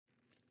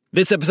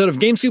This episode of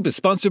GameScoop is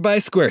sponsored by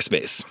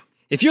Squarespace.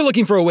 If you're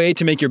looking for a way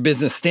to make your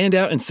business stand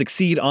out and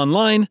succeed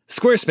online,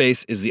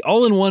 Squarespace is the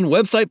all-in-one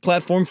website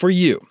platform for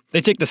you.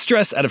 They take the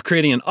stress out of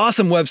creating an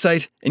awesome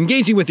website,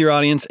 engaging with your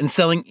audience, and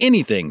selling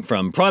anything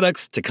from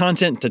products to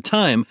content to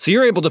time, so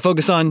you're able to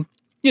focus on,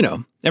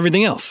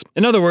 everything else.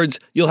 In other words,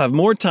 you'll have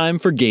more time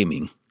for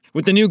gaming.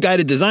 With the new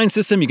guided design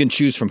system, you can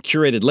choose from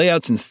curated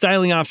layouts and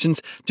styling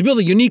options to build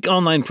a unique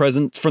online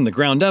presence from the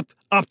ground up,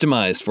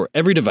 optimized for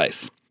every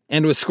device.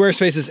 And with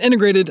Squarespace's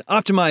integrated,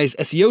 optimized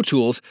SEO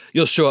tools,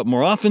 you'll show up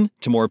more often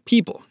to more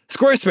people.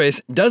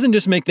 Squarespace doesn't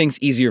just make things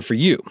easier for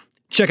you.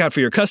 Checkout for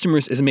your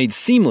customers is made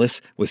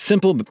seamless with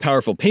simple but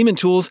powerful payment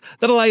tools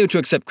that allow you to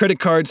accept credit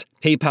cards,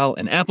 PayPal,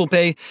 and Apple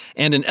Pay,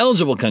 and in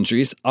eligible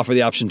countries, offer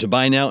the option to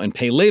buy now and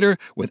pay later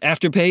with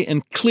Afterpay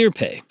and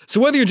ClearPay.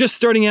 So whether you're just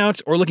starting out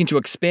or looking to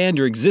expand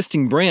your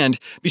existing brand,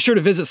 be sure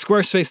to visit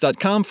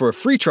squarespace.com for a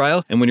free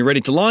trial, and when you're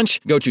ready to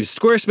launch, go to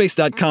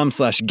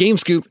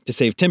squarespace.com/gamescoop to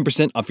save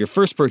 10% off your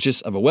first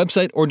purchase of a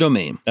website or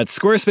domain. That's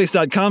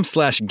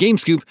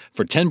squarespace.com/gamescoop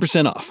for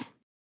 10% off.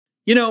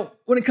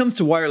 When it comes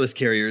to wireless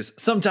carriers,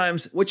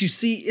 sometimes what you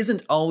see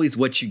isn't always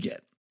what you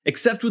get.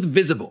 Except with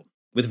Visible.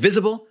 With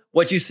Visible,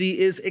 what you see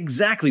is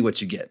exactly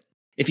what you get.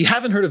 If you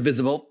haven't heard of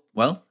Visible,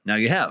 well, now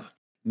you have.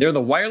 They're the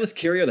wireless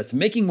carrier that's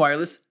making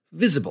wireless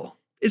visible.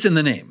 It's in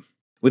the name.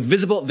 With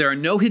Visible, there are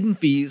no hidden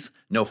fees,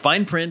 no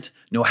fine print,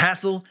 no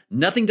hassle,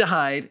 nothing to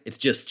hide. It's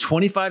just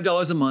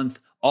 $25 a month,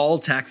 all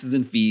taxes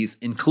and fees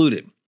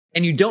included.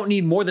 And you don't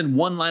need more than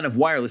one line of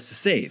wireless to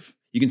save.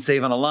 You can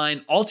save on a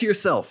line all to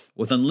yourself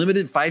with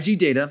unlimited 5G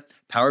data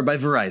powered by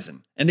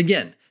Verizon. And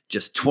again,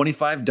 just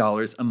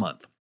 $25 a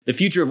month. The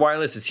future of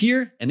wireless is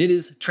here, and it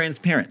is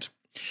transparent.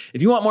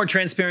 If you want more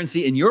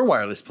transparency in your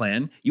wireless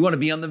plan, you want to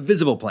be on the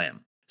Visible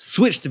plan.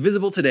 Switch to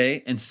Visible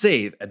today and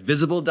save at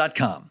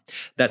Visible.com.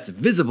 That's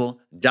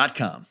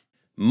Visible.com.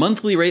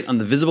 Monthly rate on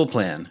the Visible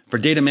plan. For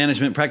data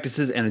management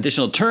practices and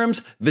additional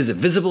terms, visit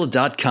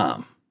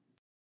Visible.com.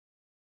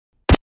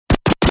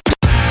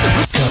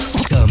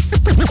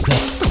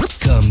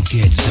 Come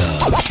get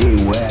some.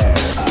 Beware,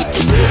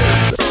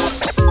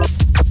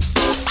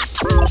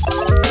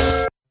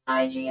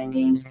 IGN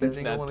Games. That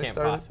can't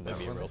possibly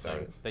be a real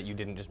thing that you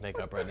didn't just make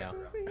up right now.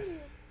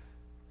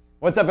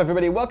 What's up,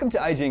 everybody? Welcome to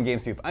IGN Game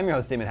Scoop. I'm your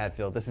host, Damon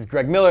Hatfield. This is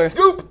Greg Miller.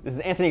 Scoop! This is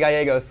Anthony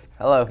Gallegos.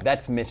 Hello.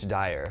 That's Mitch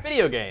Dyer.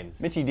 Video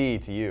games. Mitchy D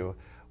to you.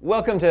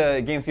 Welcome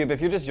to Game Scoop.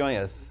 If you're just joining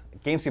us,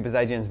 Game Scoop is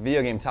IGN's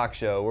video game talk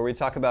show where we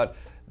talk about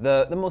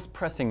the most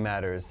pressing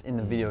matters in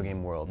the video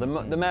game world, the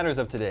matters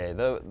of today,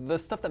 the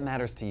stuff that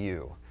matters to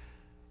you.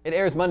 It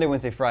airs Monday,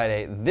 Wednesday,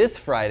 Friday. This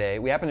Friday,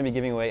 we happen to be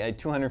giving away a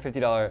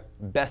 $250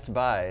 Best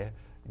Buy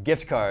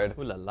gift card.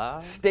 Ooh la la.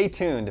 Stay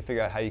tuned to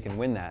figure out how you can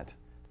win that.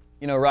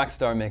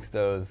 Rockstar makes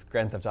those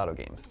Grand Theft Auto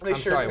games. I'm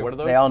sorry, what are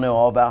those? They all know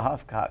all about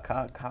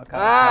Huffcock.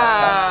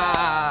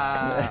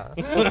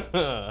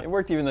 It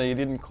worked even though you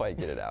didn't quite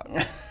get it out.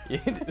 You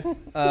did.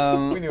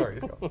 We knew where he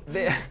was going.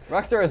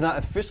 Rockstar has not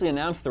officially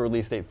announced the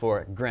release date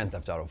for Grand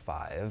Theft Auto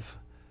 5,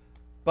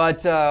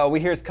 but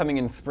we hear it's coming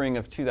in spring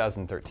of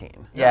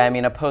 2013. Yeah, I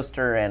mean a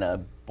poster and a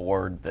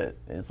board that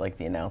is like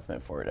the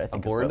announcement for it. I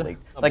think board? is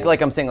what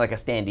like I'm saying like a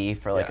standee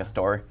for like a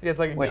store. Yeah, it's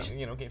like Which-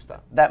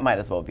 GameStop. That might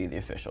as well be the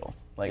official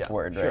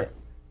word, sure. right?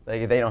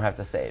 Like they don't have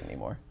to say it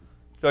anymore.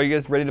 So are you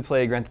guys ready to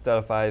play Grand Theft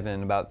Auto 5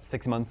 in about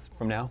 6 months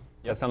from now?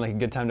 Does that sound like a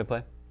good time to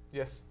play?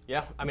 Yes.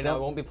 Yeah, I mean, I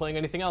won't be playing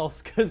anything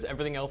else because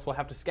everything else will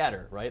have to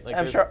scatter, right? Like,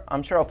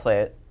 I'm sure I'll play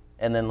it,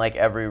 and then like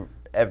every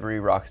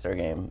Rockstar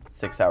game,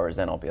 6 hours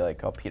in, I'll be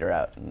like I'll peter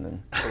out, and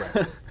then.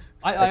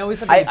 I always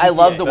have I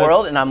love the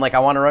world, and I'm like I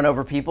want to run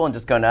over people and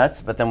just go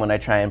nuts. But then when I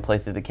try and play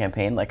through the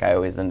campaign, like I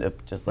always end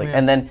up just like,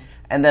 and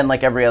then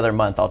like every other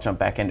month I'll jump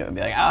back into it and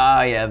be like,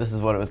 oh yeah, this is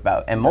what it was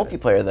about. And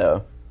multiplayer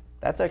though,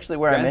 that's actually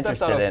where I'm Grand Theft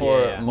interested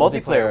Auto in. 4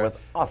 Multiplayer was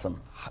awesome.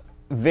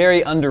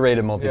 Very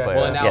underrated multiplayer.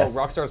 Well, and now Yes.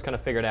 Rockstar's kind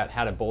of figured out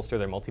how to bolster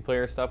their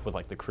multiplayer stuff with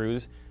like the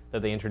crews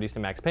that they introduced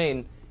in Max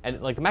Payne,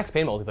 and like the Max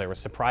Payne multiplayer was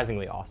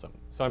surprisingly awesome.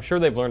 So I'm sure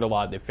they've learned a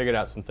lot. They've figured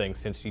out some things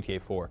since GTA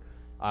 4.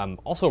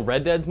 Also,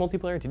 Red Dead's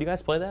multiplayer. Did you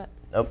guys play that?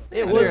 Nope.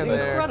 It was Here and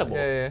there. incredible.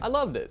 Yeah. I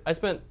loved it. I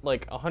spent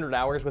like 100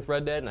 hours with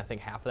Red Dead, and I think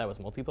half of that was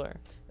multiplayer.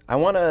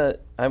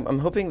 I'm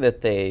hoping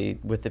that they,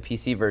 with the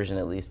PC version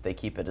at least, they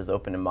keep it as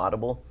open and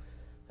moddable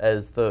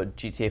as the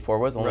GTA 4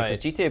 was. Only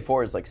because Right. GTA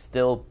 4 is like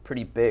still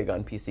pretty big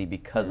on PC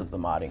because of the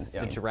modding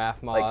scene. The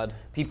giraffe Like mod.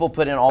 people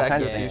put in all Back to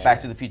kinds the of things. Future.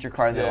 Back to the Future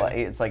card. Yeah.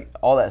 It's like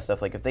all that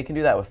stuff. Like if they can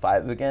do that with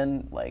 5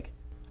 again, like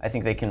I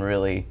think they can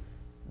really.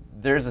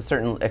 There's a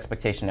certain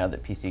expectation now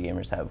that PC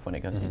gamers have when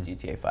it comes to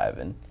GTA 5,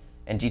 and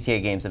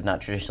GTA games have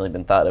not traditionally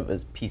been thought of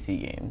as PC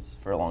games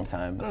for a long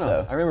time. I don't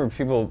know. I remember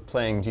people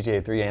playing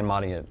GTA 3 and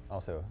modding it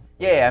also.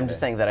 Yeah, I'm just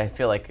saying that I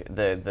feel like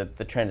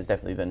the trend has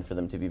definitely been for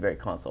them to be very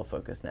console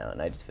focused now,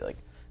 and I just feel like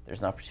there's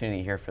an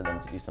opportunity here for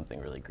them to do something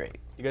really great.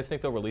 You guys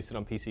think they'll release it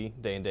on PC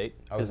day and date?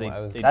 I was- they, I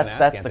was- they- That's-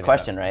 That's the Anthony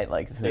question, right?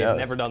 Like who They've knows?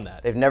 never done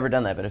that. They've never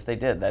done that, but if they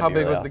did, that'd How be big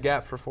really was the awesome.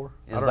 gap for 4?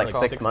 It was like know,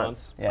 6 6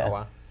 months. Yeah. Oh,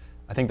 wow.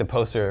 I think the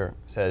poster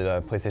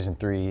said PlayStation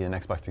 3 and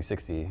Xbox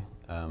 360.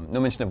 No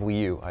mention of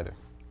Wii U either.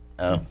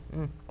 Oh.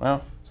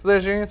 Well, So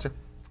there's your answer.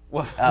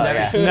 Well, Oh,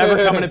 It's yeah.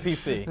 never coming to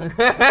PC.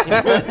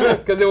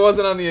 Because it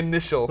wasn't on the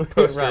initial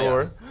poster Right.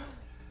 war.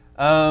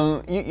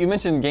 you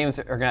mentioned games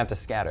are gonna have to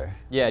scatter.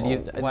 Yeah, do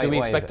Why- we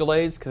why is expect it?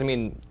 delays? Because I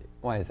mean,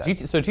 Why is that?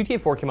 so GTA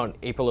 4 came out in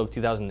April of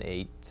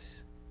 2008.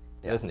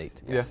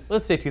 2008. Yeah.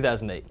 Let's say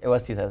 2008. It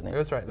was 2008.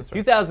 That's right. That's right.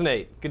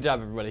 2008. Good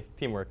job, everybody.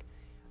 Teamwork.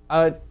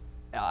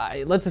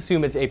 Let's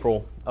assume it's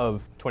April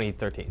of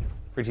 2013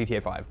 for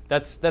GTA 5.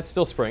 That's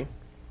still spring.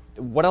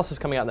 What else is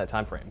coming out in that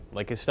time frame?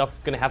 Like, is stuff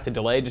going to have to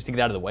delay just to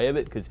get out of the way of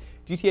it? Because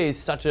GTA is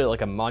such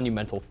a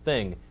monumental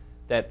thing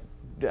that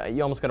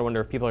you almost got to wonder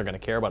if people are going to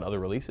care about other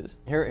releases.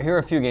 Here are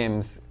a few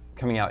games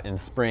coming out in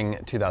spring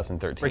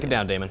 2013. Break it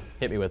down, Damon.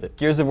 Hit me with it.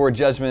 Gears of War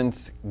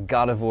Judgment,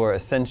 God of War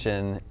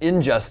Ascension,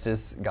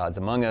 Injustice, Gods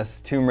Among Us,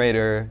 Tomb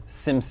Raider,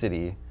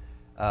 SimCity.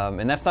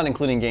 And that's not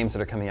including games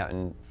that are coming out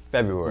in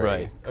February.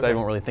 Right. Because I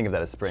don't really think of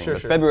that as spring. Sure,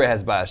 but sure. February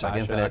has Bioshock Bioshock,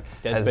 Infinite,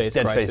 Dead has Space,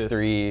 Dead Space Crysis.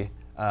 3. See,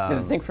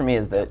 the thing for me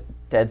is that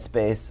Dead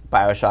Space,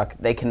 Bioshock,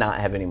 they cannot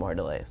have any more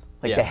delays.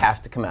 Like, Yeah. they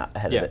have to come out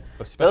ahead Yeah, of it.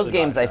 especially Those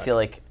games, I Bioshock. feel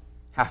like,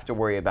 have to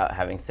worry about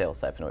having sales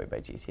siphoned away by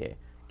GTA.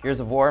 Gears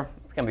of War,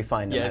 it's going to be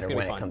fine no Yeah, it's matter gonna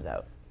when be it fine. comes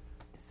out.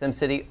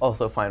 SimCity,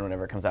 also fine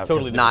whenever it comes out. 'cause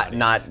Totally different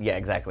not, audience. yeah,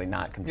 exactly,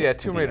 not competing. Yeah,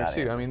 Tomb Raider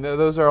too. I mean,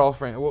 those are all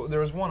well, there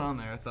was one on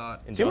there, I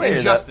thought. Tomb Raider's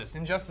Injustice.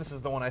 Injustice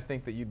is the one I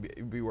think that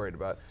you'd be worried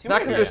about. Not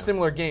because Raider- they're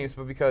similar games,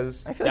 but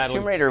because I feel like That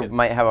Tomb looks Raider good.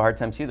 might have a hard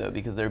time too, though,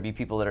 because there would be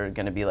people that are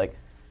going to be like,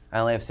 I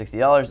only have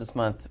 $60 this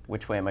month.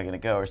 Which way am I going to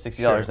go? Or $60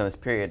 Sure. in this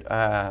period.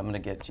 I'm going to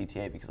get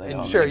GTA because I know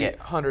I'm sure, going to you- get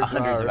hundreds of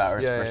of hours.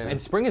 hours Yeah, per yeah, se.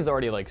 And spring is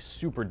already like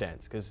super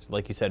dense because,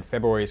 like you said,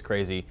 February is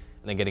crazy,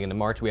 and then getting into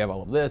March we have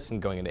all of this,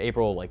 and going into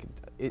April, like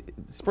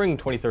spring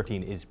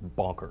 2013 is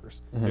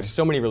bonkers. There's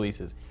so many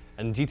releases,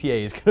 and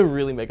GTA is gonna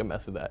really make a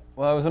mess of that.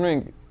 Well,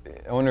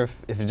 I wonder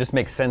if it just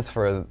makes sense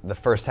for the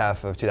first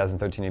half of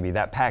 2013 to be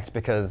that packed,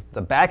 because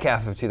the back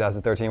half of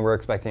 2013 we're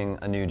expecting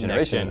a new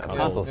generation Next-gen of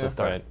consoles to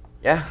start. Right,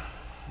 Yeah,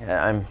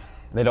 yeah,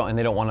 They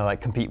don't want to like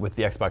compete with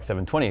the Xbox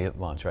 720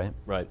 launch, right?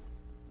 right.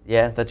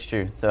 yeah, that's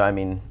true. So I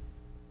mean,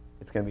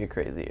 it's going to be a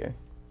crazy year.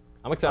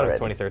 I'm excited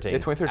for Already. 2013. Yeah,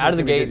 2013 Out of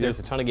the is gonna be a gate, good there's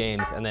year. a ton of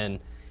games, and then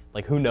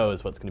like who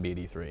knows what's gonna be at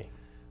E3.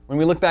 When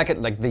we look back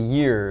at like the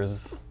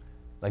years,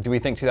 like do we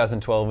think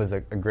 2012 is a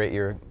great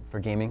year for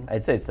gaming?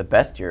 I'd say it's the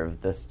best year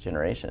of this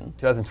generation.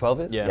 2012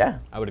 is? Yeah, Yeah.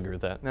 I would agree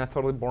with that. nah,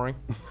 totally boring.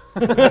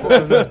 It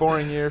was a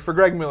boring year for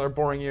Greg Miller.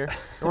 Boring year.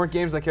 There weren't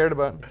games I cared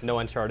about. No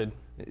Uncharted.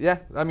 Yeah,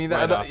 I mean,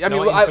 Right off. I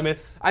No mean,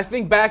 Infamous. I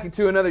think back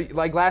to another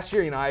like last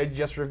year. You know, I had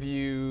just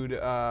reviewed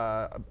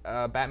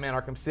Batman: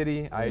 Arkham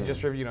City. I had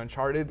just reviewed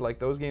Uncharted. Like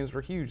those games were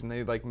huge, and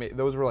they like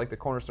those were like the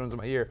cornerstones of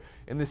my year.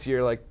 And this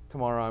year, like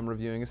tomorrow, I'm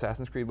reviewing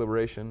Assassin's Creed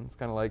Liberation. It's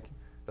kind of like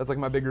that's like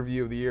my big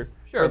review of the year.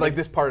 Sure, Or like but-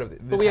 this part of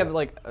it. But we have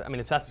like, I mean,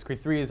 Assassin's Creed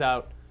 3 is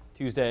out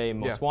Tuesday.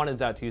 Most Yeah.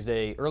 Wanted's out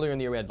Tuesday. Earlier in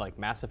the year we had like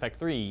Mass Effect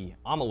 3,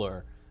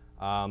 Amalur.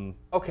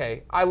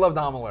 Okay, I loved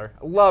Amalur.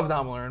 Loved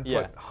Amalur and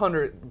Yeah.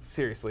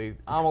 seriously,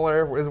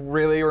 Amalur was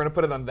really, we're gonna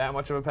put it on that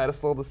much of a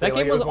pedestal to say That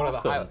like game it was was one of the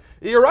awesome. highlights.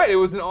 You're right, it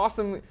was an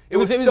awesome, it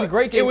was a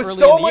great game It was early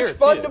so in the much year,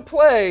 fun too. to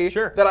play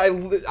Sure. that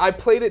I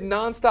played it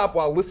nonstop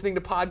while listening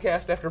to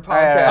podcast after podcast.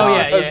 right. Oh,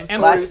 yeah, because yeah. the story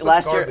And Last, is such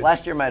last year, garbage.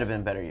 last year might have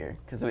been a better year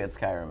because we had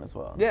Skyrim as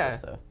well. Yeah.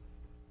 So,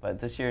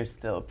 but this year is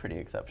still pretty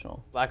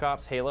exceptional. Black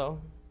Ops, Halo.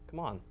 Come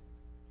on.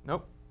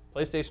 Nope.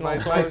 PlayStation My,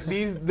 All my, Stars.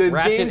 the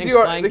Ratchet games and you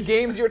are Clank. the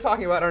games you're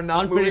talking about are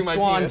not moving Unfinished my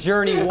Swan, penis.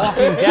 Journey,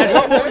 Walking Dead.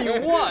 What more do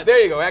you want? There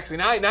you go. Actually,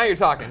 now you're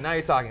talking. Now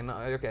you're talking.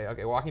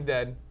 Okay. Walking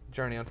Dead,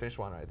 Journey, Unfinished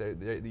One. Right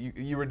there.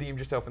 You redeemed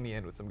yourself in the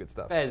end with some good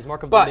stuff. Fez,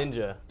 Mark of But- the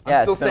Ninja. I'm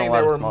Yeah, still it's been a saying lot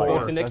there of were small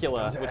more. games. Funicula,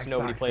 Those are which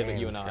nobody Xbox played but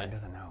you games. and Greg I.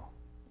 doesn't know.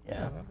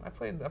 Yeah. I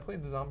played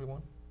the zombie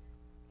one.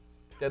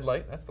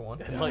 Deadlight, that's the one.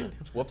 Like,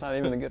 It's whoops. not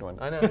even the good one.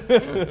 I know.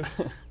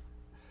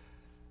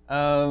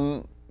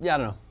 Yeah, I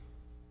don't know.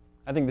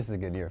 I think this is a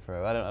good year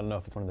for. I don't know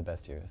if it's one of the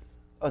best years.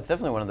 Oh, it's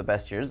definitely one of the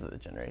best years of the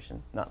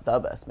generation. Not the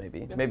best,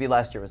 maybe. Maybe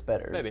last year was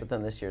better. Maybe. But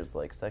then this year's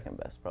like second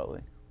best, probably.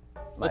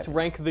 Let's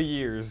rank the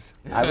years.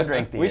 I would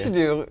rank the We years. should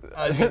do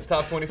It's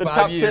top the 25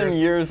 top years. 10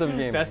 years of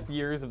gaming. Best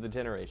years of the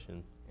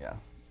generation. Yeah,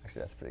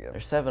 actually, that's pretty good.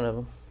 There's 7 of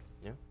them.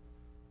 Yeah.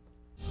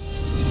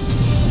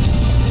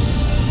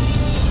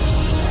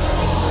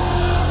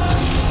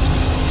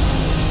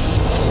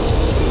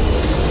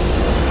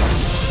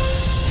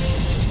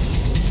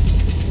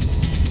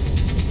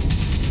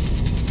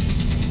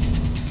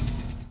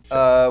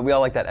 We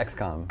all like that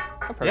XCOM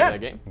I've heard Yeah. of that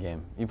game.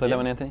 game. You played that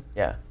one, Anthony?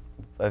 Yeah.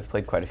 I've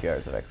played quite a few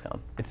hours of XCOM.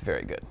 It's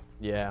very good.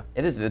 Yeah.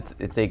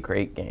 It's a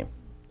great game.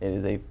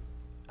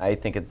 I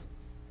think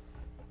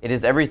it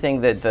is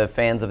everything that the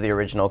fans of the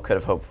original could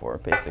have hoped for,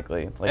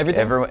 basically. Like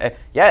Everything?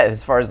 yeah,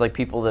 as far as like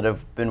people that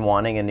have been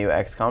wanting a new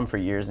XCOM for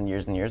years and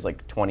years and years,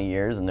 like 20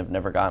 years, and they've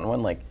never gotten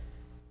one. Like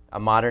a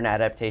modern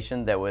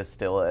adaptation that was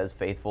still as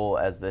faithful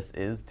as this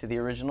is to the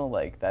original,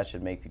 like that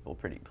should make people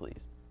pretty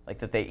pleased. Like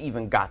that they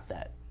even got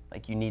that.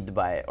 Like you need to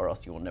buy it or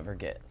else you will never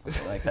get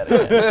something like that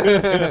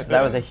again. 'Cause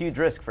that was a huge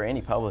risk for any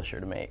publisher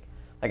to make.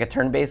 Like a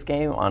turn-based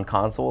game on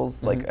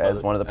consoles, like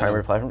as one of the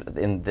primary platforms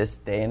in this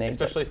day and age.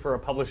 Especially for a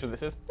publisher that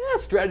says,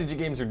 strategy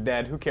games are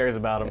dead. Who cares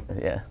about them?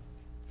 Yeah.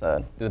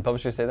 So Did the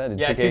publisher say that? Did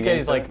Yeah, 2K 2K Games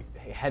is say like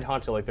head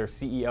honcho, like their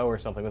CEO or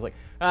something, was like,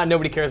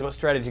 nobody cares about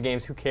strategy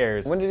games. Who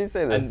cares? that? When did he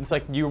say And this? it's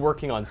like, you're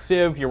working on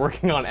Civ, you're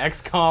working on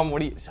XCOM. What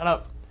do you? Shut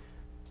up.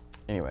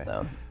 Anyway,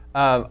 So.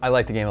 I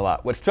like the game a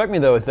lot. What struck me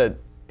though is that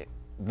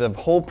the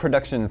whole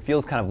production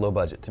feels kind of low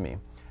budget to me,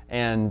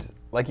 and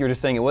like you were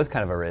just saying, it was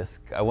kind of a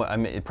risk. I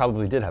mean, it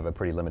probably did have a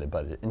pretty limited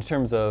budget in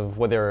terms of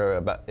what they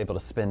were able to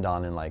spend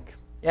on in like.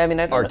 yeah, I mean,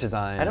 I don't Art know,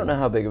 design. I don't know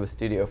how big of a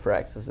studio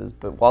Firaxis is,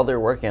 but while they're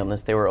working on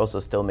this, they were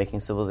also still making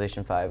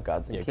Civilization V,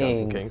 Gods and Yeah, Kings,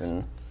 Gods and Kings.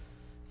 and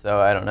so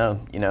I don't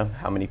know,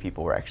 how many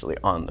people were actually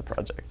on the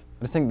project.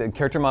 I just think the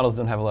character models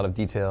don't have a lot of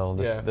detail.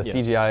 The, Yeah. the Yeah.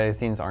 CGI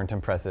scenes aren't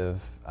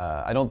impressive.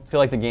 I don't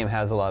feel like the game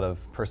has a lot of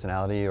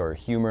personality or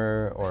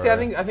humor. Or See,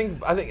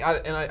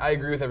 I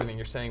agree with everything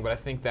you're saying, but I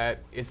think that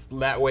it's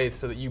that way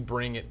so that you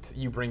bring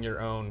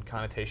your own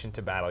connotation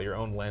to battle, your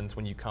own lens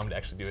when you come to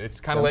actually do it. It's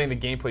kind of letting the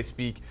gameplay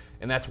speak,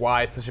 and that's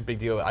why it's such a big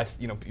deal. That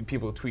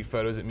people tweet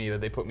photos at me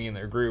that they put me in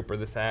their group or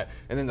this that,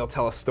 and then they'll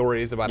tell us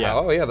stories about Yeah.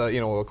 how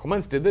well,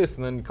 Clements did this,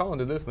 and then Colin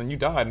did this, and then you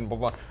died, and blah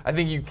blah. I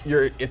think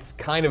it's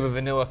kind of a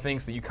vanilla thing,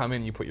 so that you come in,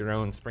 and you put your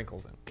own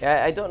sprinkles in.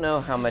 Yeah, I don't know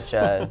how much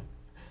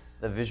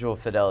the visual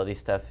fidelity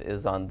stuff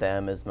is on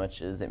them as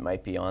much as it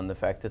might be on the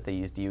fact that they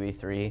used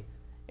UE3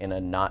 in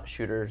a not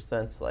shooter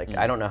sense. Like,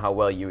 I don't know how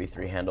well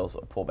UE3 handles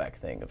a pullback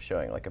thing of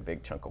showing like a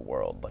big chunk of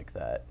world like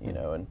that,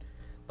 and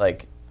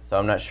like, so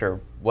I'm not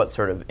sure what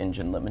sort of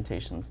engine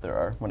limitations there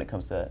are when it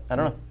comes to that. I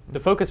don't know. The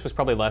focus was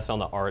probably less on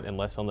the art and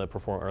less on the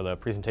the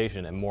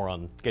presentation, and more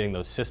on getting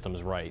those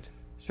systems right.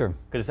 sure.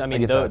 Because I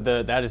mean, get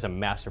that. that is a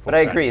masterful. But I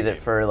agree strategy that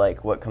game. for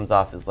like what comes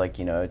off as like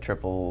a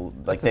triple,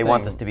 like the they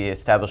want thing. this to be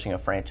establishing a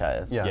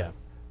franchise. Yeah.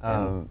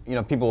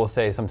 Yeah. People will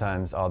say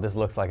sometimes, "Oh, this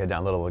looks like a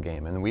downloadable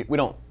game," and we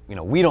don't,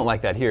 we don't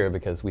like that here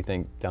because we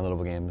think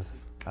downloadable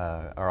games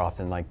are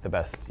often like the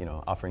best,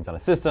 offerings on a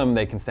system.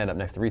 They can stand up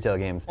next to retail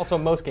games. Also,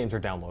 most games are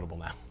downloadable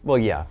now. Well,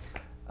 yeah.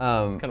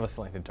 Kind of a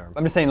slanted term.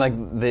 I'm just saying, like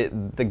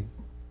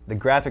the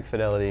graphic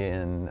fidelity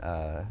in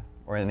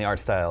or in the art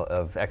style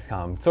of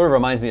XCOM sort of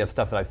reminds me of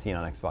stuff that I've seen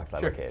on Xbox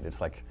Live Sure. Arcade.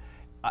 It's like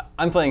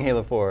I'm playing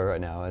Halo 4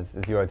 right now, as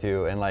you are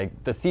too, and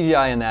like the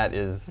CGI in that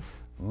is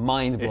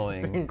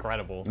mind-blowing. It's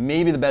incredible.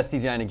 Maybe the best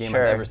CGI in a game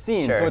Sure, I've ever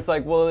seen. sure. So it's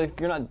like, well, if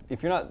you're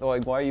not,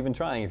 like, why are you even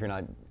trying if you're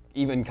not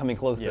even coming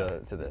close Yeah.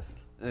 to this?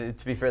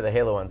 To be fair, the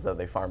Halo ones though,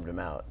 they farmed them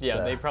out. Yeah,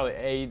 so they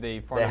probably they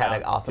farmed they had out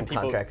an awesome to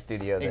people- contract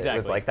studio that was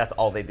Exactly. like that's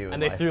all they do. and in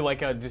they life. threw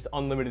like a just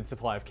unlimited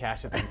supply of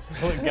cash at them.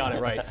 So they got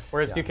it right.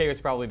 Whereas 2K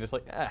was probably just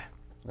like, Yeah.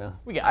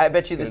 we got I it.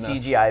 bet you the Good enough.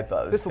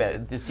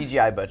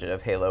 CGI budget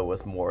of Halo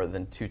was more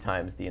than 2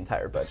 times the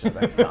entire budget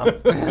of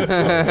XCOM.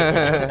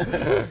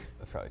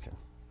 That's probably true.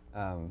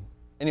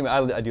 Anyway,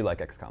 I do like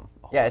XCOM.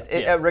 Yeah,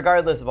 Yeah.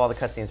 regardless of all the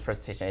cutscenes,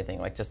 presentation, anything,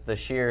 like just the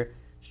sheer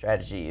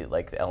strategy,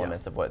 like the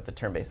elements of what the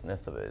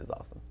turn-basedness of it is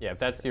awesome. Yeah, if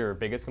that's your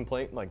biggest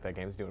complaint, like that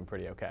game's doing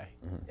pretty okay.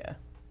 Yeah,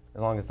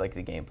 as long as like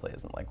the gameplay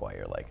isn't like why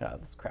you're like,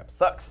 this crap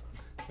sucks.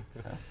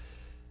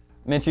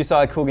 Mitch, you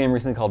saw a cool game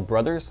recently called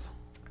Brothers.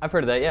 I've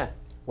heard of that. Yeah.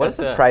 What a That's,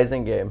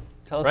 surprising game.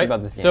 Tell us right?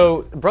 about this game.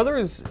 So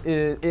Brothers,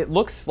 it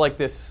looks like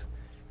this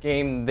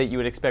game that you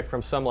would expect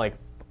from some like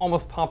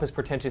almost pompous,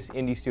 pretentious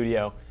indie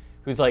studio,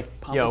 who's like,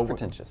 Pompous,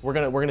 pretentious. we're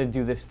gonna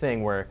do this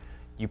thing where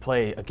you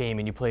play a game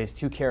and you play as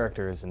 2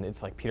 characters, and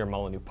it's like Peter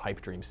Molyneux pipe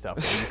dream stuff.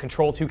 Where you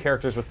control 2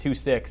 characters with 2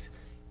 sticks,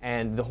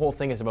 and the whole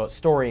thing is about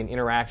story and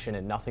interaction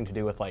and nothing to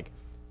do with like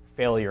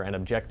failure and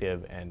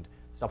objective and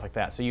stuff like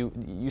that. So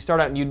you start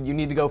out and you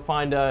need to go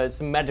find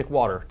some magic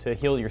water to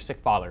heal your sick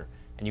father,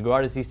 and you go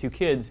out as these 2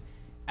 kids.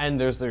 And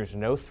there's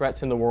no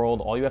threats in the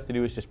world. All you have to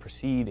do is just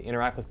proceed,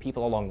 interact with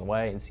people along the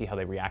way, and see how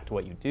they react to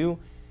what you do.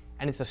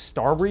 And it's a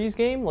Starbreeze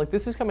game. Like,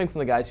 this is coming from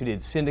the guys who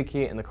did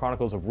Syndicate and the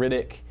Chronicles of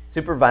Riddick.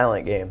 Super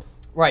violent games.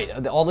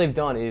 Right. All they've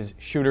done is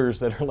shooters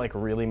that are like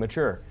really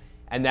mature.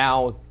 And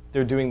now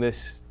they're doing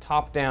this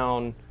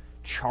top-down,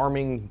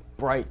 charming,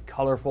 bright,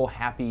 colorful,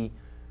 happy,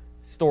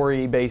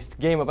 story-based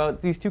game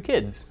about these 2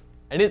 kids.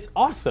 And it's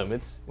awesome.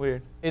 It's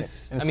Weird.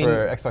 It's And it's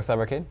for Xbox Live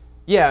Arcade?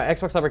 yeah,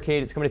 Xbox Live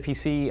Arcade. It's coming to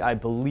PC, I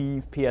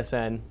believe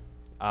PSN,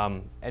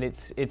 and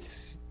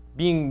it's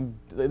being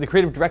the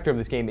creative director of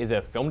this game is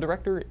a film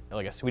director,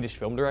 like a Swedish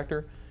film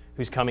director,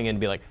 who's coming in and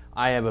be like,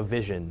 I have a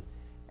vision,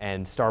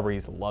 and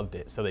Starbreeze loved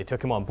it, so they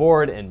took him on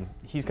board, and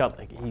he's got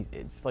like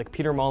it's like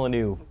Peter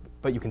Molyneux,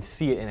 but you can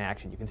see it in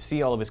action. You can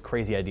see all of his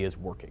crazy ideas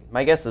working.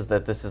 My guess is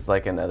that this is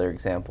like another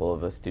example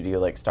of a studio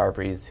like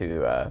Starbreeze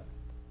who,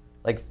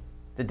 like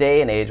the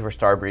day and age where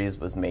Starbreeze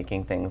was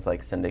making things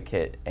like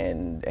Syndicate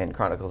and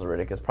Chronicles of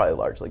Riddick is probably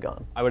largely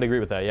gone. I would agree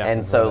with that. Yeah.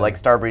 And so like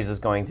Starbreeze is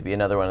going to be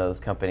another one of those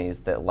companies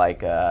that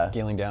like,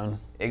 Scaling down.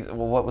 well,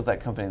 what was that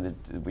company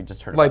that we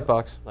just heard about?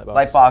 Lightbox.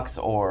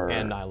 Lightbox or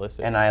And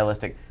Nihilistic. And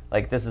Nihilistic.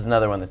 Like this is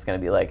another one that's going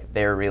to be like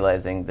they're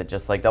realizing that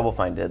just like Double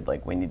Fine did,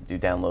 like we need to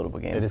do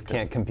downloadable games. They just 'cause-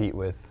 can't compete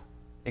with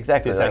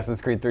exactly the like,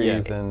 Assassin's Creed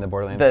 3s Yeah. and the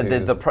Borderlands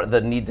the 2s.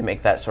 the need to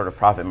make that sort of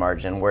profit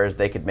margin, whereas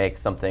they could make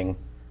something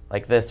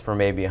like this for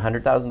maybe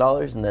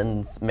 $100,000 and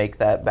then make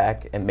that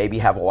back and maybe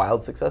have a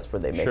wild success where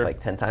they make Sure. like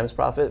 10 times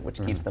profit,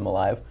 which keeps them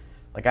alive.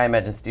 Like I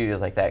imagine studios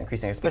like that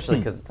increasing, especially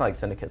because it's not like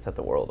Syndicate set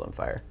the world on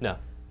fire. No.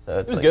 So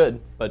it's It was like,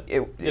 good, but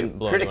It, didn't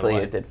blow critically,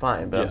 anyone away. it did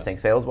fine, but I'm Yeah. saying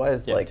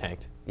sales-wise, Yeah, like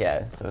tanked.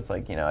 Yeah, so it's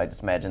like I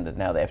just imagine that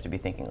now they have to be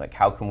thinking like,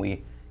 how can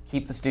we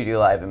keep the studio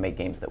alive and make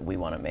games that we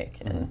want to make,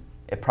 and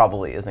it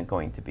probably isn't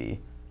going to be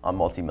on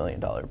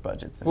multi-million-dollar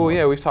budgets. Well, anymore.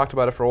 yeah, we've talked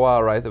about it for a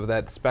while, right? Of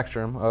that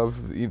spectrum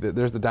of either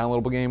there's the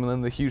downloadable game and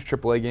then the huge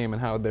AAA game,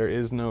 and how there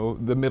is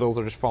the middles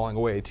are just falling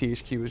away.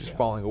 THQ is just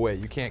falling away.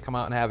 You can't come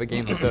out and have a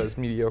game that does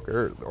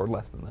mediocre or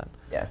less than that.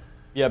 Yeah.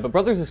 Yeah, but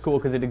Brothers is cool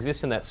because it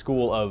exists in that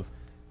school of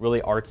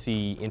really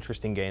artsy,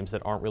 interesting games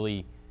that aren't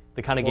really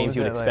the kind of games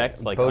you would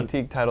expect. Like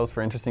boutique titles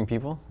for interesting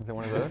people. Is it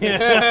one of those?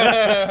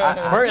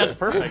 That's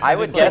perfect. I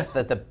would guess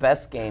that the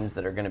best games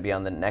that are going to be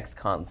on the next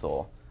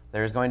console,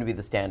 there's going to be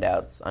the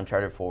standouts,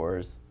 Uncharted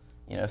 4s,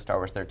 Star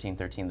Wars 13,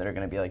 that are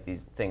going to be like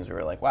these things where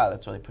we're like, wow,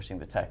 that's really pushing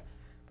the tech.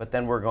 But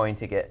then we're going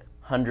to get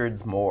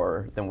hundreds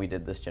more than we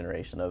did this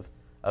generation of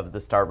the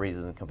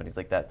Starbreezes and companies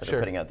like that Sure. are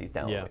putting out these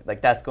downloads. Yeah.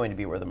 Like that's going to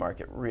be where the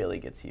market really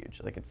gets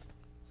huge. Like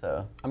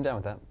so. I'm down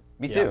with that.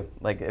 Me Yeah. too.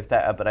 Like if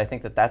that, but I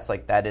think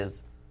that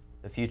is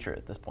the future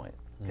at this point.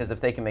 Because if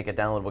they can make a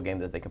downloadable game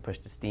that they can push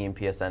to Steam,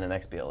 PSN, and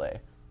XBLA,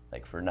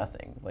 like for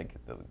nothing,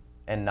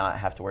 and not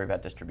have to worry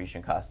about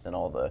distribution costs and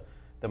all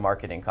the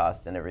marketing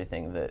costs and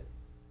everything that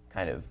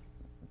kind of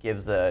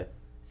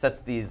sets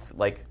these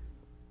like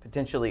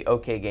potentially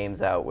okay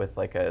games out with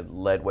like a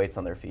lead weights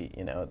on their feet,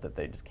 that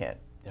they just can't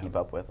keep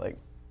up with. Like,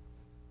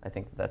 I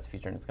think that's the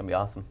future and it's gonna be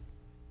awesome.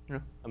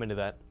 I'm into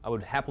that. I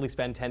would happily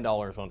spend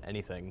 $10 on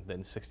anything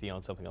than $60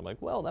 on something. I'm like,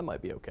 well, that might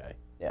be okay.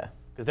 Yeah.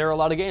 Because there are a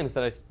lot of games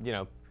that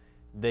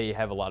they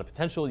have a lot of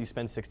potential. You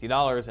spend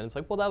 $60, and it's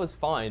like, well, that was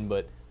fine,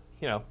 but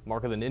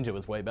Mark of the Ninja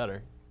was way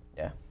better.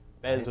 Yeah.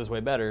 Fez was way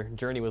better.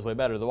 Journey was way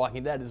better. The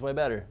Walking Dead is way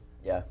better.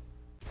 Yeah.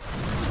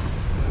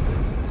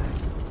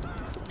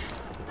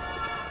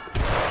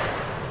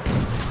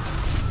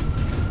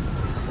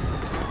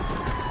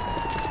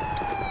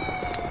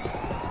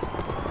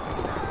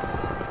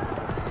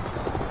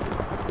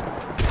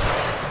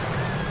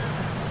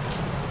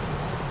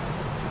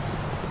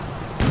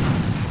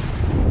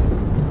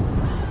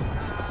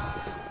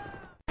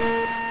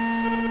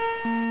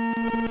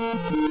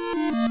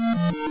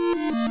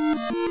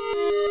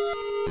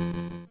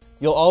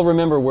 You'll all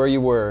remember where you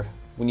were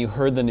when you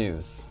heard the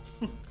news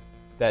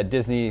that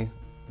Disney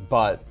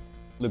bought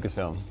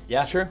Lucasfilm.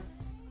 Yeah, sure.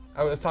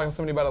 I was talking to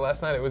somebody about it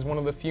last night. It was one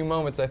of the few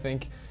moments, I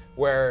think,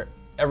 where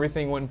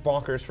everything went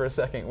bonkers for a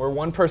second, where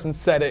one person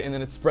said it and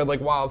then it spread like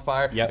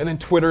wildfire, Yep. and then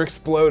Twitter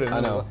exploded. I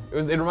know.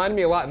 It reminded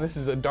me a lot, and this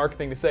is a dark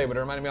thing to say, but it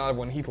reminded me a lot of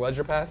when Heath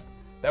Ledger passed.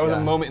 That was Yeah.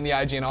 a moment in the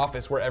IGN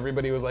office where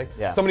everybody was like,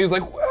 Yeah. somebody was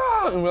like,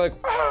 "Wah!" and we're like,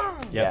 "Ah!"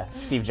 Yeah,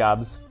 Steve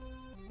Jobs.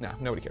 No,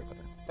 nobody cared about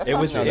that. It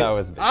was No, that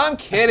was big. I'm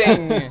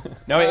kidding.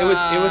 no, it was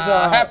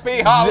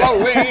Happy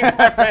Halloween,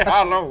 happy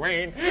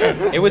Halloween.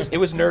 it was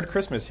Nerd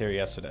Christmas here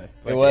yesterday.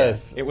 It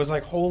was. It was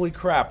like, holy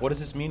crap, what does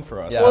this mean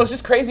for us? Yeah. Well, it's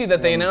just crazy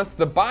that they announced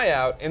the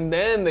buyout, and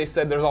then they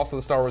said there's also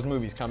the Star Wars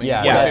movies coming. Yeah,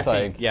 in Yeah, that's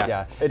 15, like,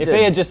 yeah. If It they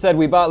did. had just said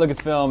we bought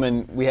Lucasfilm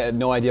and we had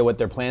no idea what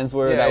their plans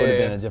were, Yeah, that would have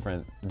yeah, been yeah.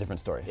 a different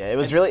story. Yeah,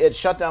 it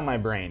shut down my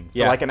brain for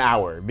Yeah. like an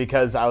hour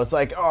because I was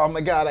like, oh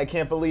my god, I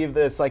can't believe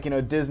this. Like,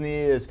 Disney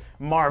is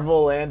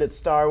Marvel and it's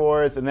Star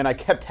Wars. And then I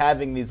kept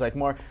having these like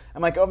more,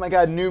 I'm like, oh my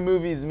god, new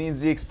movies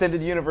means the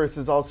extended universe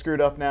is all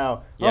screwed up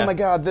now. Yeah. Oh my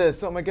god,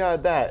 this, oh my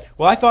god, that.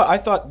 Well, I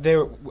thought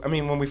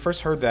when we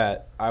first heard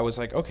that, I was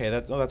like, okay,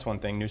 that's one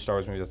thing, new Star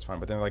Wars movie, that's fine.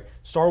 But then like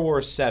Star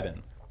Wars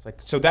 7, it's like,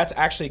 so that's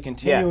actually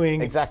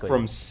continuing exactly.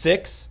 from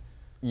 6.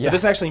 Yeah.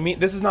 So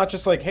this is not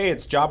just like, hey,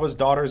 it's Jabba's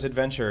daughter's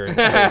adventure. It's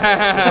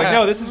like,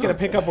 no, this is going to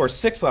pick up where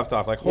 6 left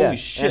off. Like, holy Yeah.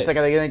 shit. And it's like,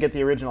 are they going to get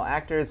the original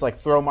actors? Like,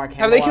 throw Mark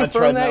Hamill Have they on a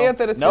confirmed that treadmill? yet,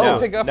 that it's No. going to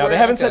pick up no, where they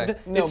haven't okay. said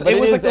that. No, It's, but it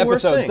was like the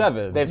worst episode thing.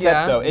 7. They've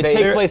Yeah. said So it they-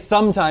 takes they're- place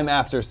sometime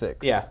after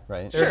 6. Yeah.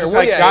 Right. They're Sure, just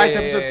well, like, yeah, guys, yeah,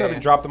 episode yeah, 7, yeah.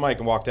 drop the mic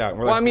and walked out. And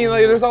we're Well, like, I mean,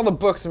 like, there's all the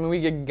books. I mean,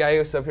 we get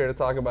Gaius up here to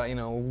talk about,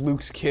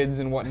 Luke's kids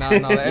and whatnot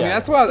and all that. I mean, Yeah.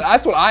 that's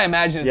what I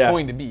imagine it's Yeah.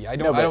 going to be. I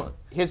No, don't.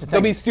 here's the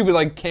There'll thing. be stupid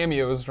like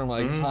cameos from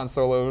like Han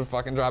Solo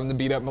fucking driving the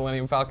beat up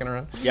Millennium Falcon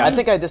around. yeah. I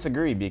think I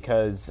disagree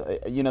because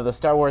the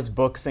Star Wars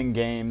books and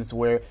games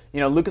where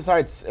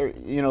LucasArts or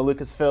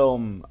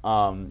Lucasfilm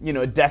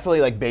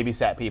definitely like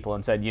babysat people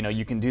and said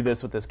you can do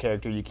this with this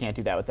character, you can't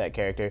do that with that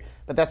character,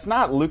 but that's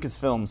not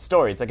Lucasfilm's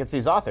story. It's like it's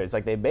these authors,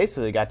 like they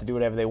basically got to do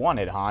whatever they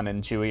wanted. Han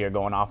and Chewie are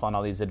going off on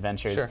all these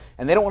adventures, Sure.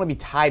 and they don't want to be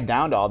tied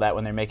down to all that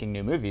when they're making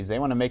new movies. They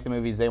want to make the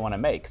movies they want to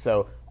make.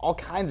 So all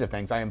kinds of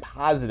things. I am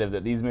positive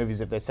that these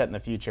movies, if they're set in the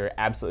future, are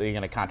absolutely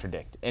going to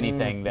contradict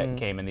anything that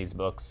came in these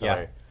books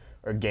Yeah.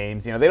 or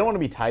games. They don't want to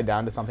be tied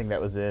down to something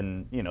that was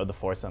in, The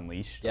Force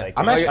Unleashed. Yeah. Like,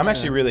 I'm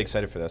actually really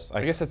excited for this.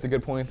 I guess that's a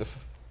good point.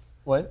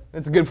 What?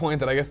 It's a good point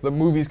that I guess the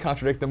movies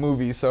contradict the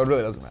movies, so it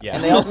really doesn't matter. Yeah.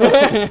 and they also,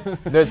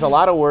 there's a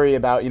lot of worry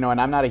about, and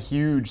I'm not a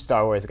huge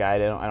Star Wars guy. I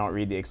don't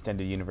read the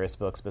extended universe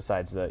books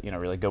besides the,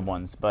 really good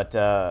ones. But,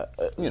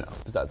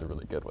 Besides the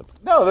really good ones.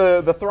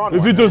 no, the Thrawn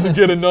ones. doesn't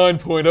get a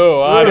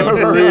 9.0, I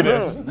don't read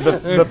it.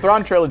 the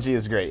Thrawn trilogy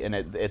is great, and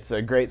it's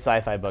a great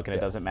sci-fi book, and it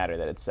doesn't matter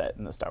that it's set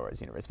in the Star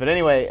Wars universe. But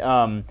anyway,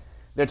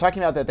 they're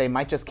talking about that they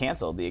might just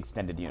cancel the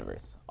extended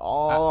universe.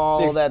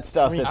 All that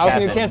stuff that's How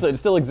can you happened. cancel it? It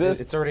still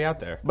exists. It's already out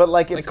there. But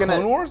like Like it's gonna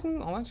Clone Wars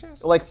and all that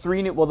shit. like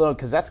 3 new. Well, no,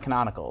 because that's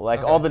canonical.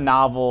 Like all the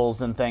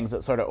novels and things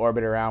that sort of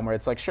orbit around, where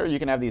it's like, sure, you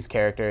can have these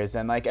characters,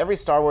 and like every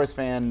Star Wars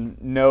fan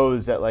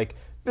knows that like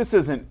this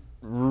isn't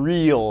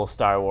real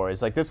Star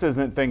Wars. Like this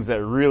isn't things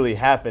that really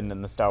happened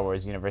in the Star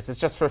Wars universe. It's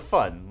just for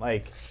fun.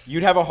 Like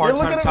You'd have a hard You're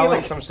looking time at me telling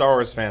like- some Star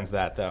Wars fans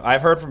that, though.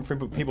 I've heard from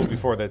people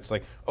before that's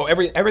like, oh,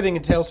 everything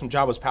in Tales from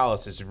Jabba's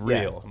Palace is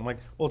real. I'm like,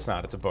 well, it's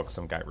not. It's a book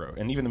some guy wrote,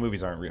 and even the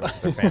movies aren't real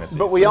because they're fantasies.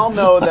 but we all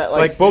know that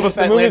like Boba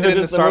Fett movies landed are in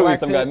the just the movies Sarlacc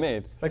some pit. guy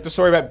made. Like the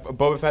story about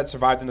Boba Fett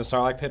survived in the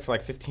Sarlacc pit for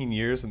like 15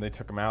 years, and they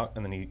took him out,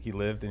 and then he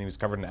lived, and he was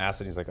covered in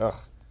acid. He's like, ugh.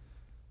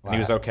 And he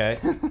was okay.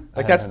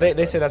 Like that's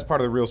they say that's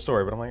part of the real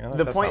story, but I'm like, oh,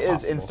 the that's point not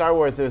is in possible. Star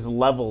Wars there's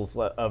levels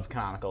of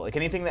canonical. Like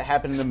anything that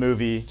happened in the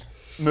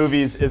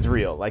movies is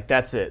real. Like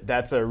that's it.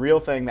 That's a real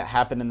thing that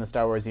happened in the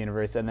Star Wars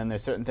universe, and then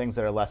there's certain things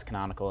that are less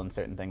canonical and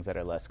certain things that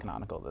are less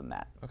canonical than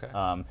that.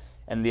 Okay.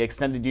 And the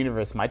extended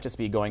universe might just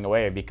be going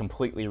away or be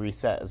completely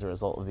reset as a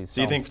result of these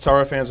Do you films. think Star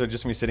Wars fans are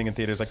just gonna be sitting in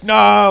theaters like,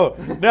 no,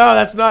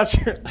 that's not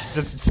true,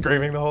 just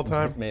screaming the whole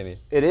time? Maybe.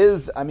 It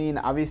is. I mean,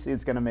 obviously,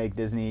 it's going to make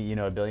Disney,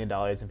 $1 billion,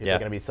 and people Yeah. are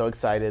going to be so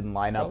excited and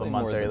line up Probably a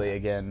more month than early that.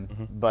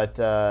 again. But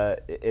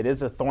it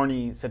is a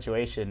thorny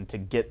situation to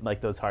get like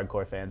those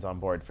hardcore fans on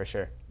board for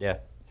sure. Yeah,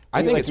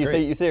 I think like it's you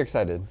great. say you're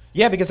excited.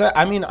 Yeah, because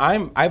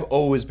I've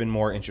always been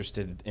more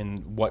interested in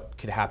what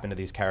could happen to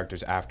these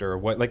characters after, or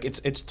what, like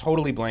it's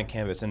totally blank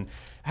canvas, and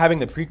having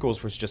the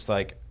prequels was just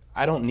like,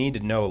 I don't need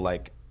to know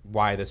like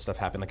why this stuff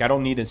happened. Like I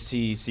don't need to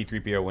see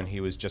C-3PO when he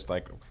was just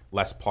like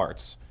less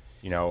parts,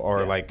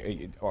 or like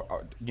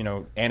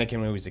Anakin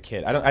when he was a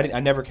kid. I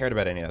never cared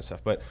about any of that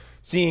stuff, but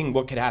seeing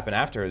what could happen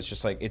after is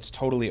just like, it's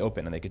totally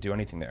open and they could do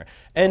anything there.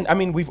 And I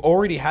mean, we've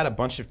already had a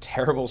bunch of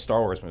terrible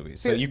Star Wars movies,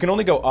 so you can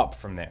only go up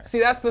from there. See,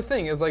 that's the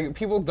thing, is like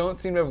people don't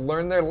seem to have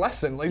learned their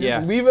lesson. Like, just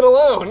Yeah. leave it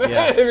alone.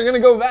 Yeah. If you're gonna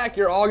go back,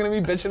 you're all gonna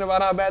be bitching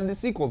about how bad the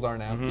sequels are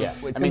now. Yeah.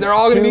 Because they're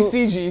all gonna be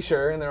CG,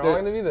 sure, and they're all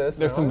gonna be this.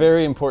 There's some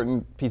very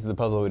important pieces of the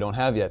puzzle we don't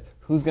have yet.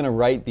 Who's going to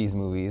write these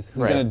movies?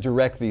 Who's Right. going to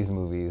direct these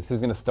movies? Who's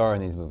going to star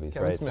in these movies?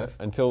 Kevin right. Smith.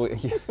 So until we,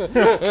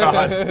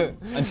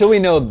 until we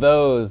know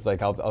those,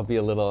 like I'll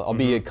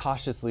be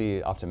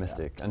cautiously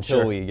optimistic until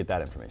Sure. we get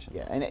that information.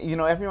 Yeah, and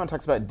everyone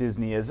talks about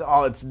Disney as,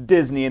 oh, it's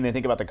Disney, and they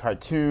think about the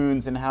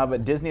cartoons and how,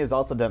 but Disney has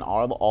also done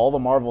all the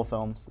Marvel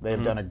films.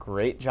 They've done a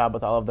great job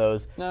with all of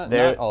those. Not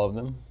They're- all of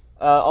them.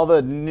 all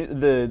the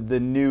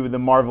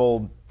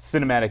Marvel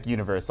Cinematic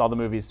Universe, all the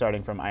movies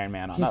starting from Iron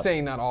Man on He's up.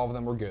 saying not all of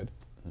them were good.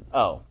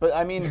 Oh, but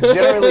I mean,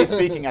 generally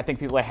speaking, I think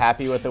people are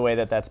happy with the way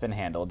that's been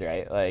handled,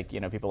 right? Like,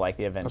 people like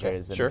the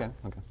Avengers. and- sure.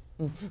 Okay.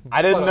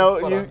 I didn't Spot know on,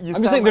 spot you. on. You I'm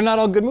just sound saying they're like- not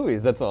all good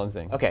movies. That's all I'm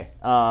saying. Okay,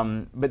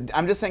 but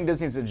I'm just saying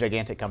Disney's a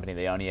gigantic company.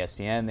 They own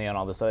ESPN. They own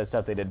all this other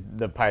stuff. They did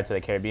the Pirates of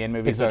the Caribbean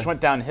movies, Pixar. which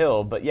went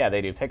downhill. But yeah,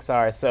 they do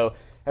Pixar. So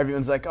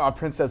everyone's like, oh,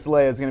 Princess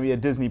Leia is going to be a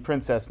Disney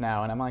princess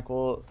now, and I'm like,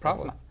 well, that's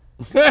Probably. not.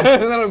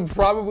 That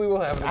probably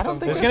will happen. I don't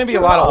think There's that's going to be a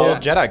true lot at of all. old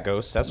Jedi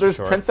ghosts, that's There's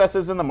for sure.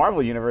 princesses in the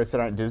Marvel universe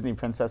that aren't Disney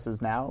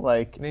princesses now.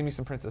 Like, Name me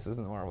some princesses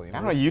in the Marvel universe.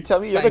 I don't know. You tell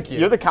me. Thank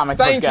You're the comic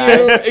book Thank guy.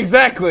 you.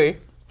 Exactly.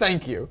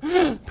 Thank you.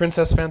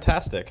 Princess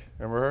Fantastic.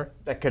 Remember her?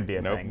 That could be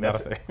a Nope, thing.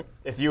 not a That's, thing.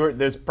 if you were,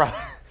 there's probably.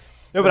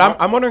 No, but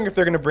I'm wondering if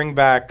they're going to bring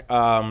back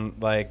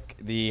like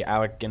the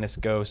Alec Guinness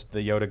ghost, the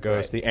Yoda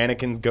ghost, the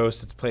Anakin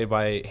ghost that's played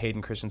by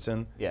Hayden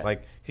Christensen. Yeah.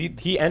 Like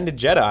he ended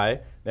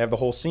Jedi. They have the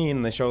whole scene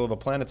and they show all the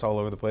planets all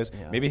over the place.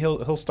 Yeah. Maybe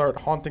he'll start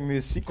haunting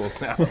these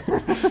sequels now.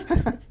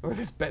 With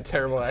this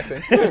terrible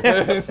acting.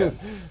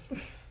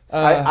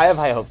 I have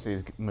high hopes for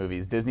these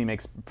movies. Disney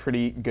makes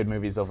pretty good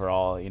movies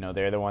overall.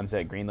 They're the ones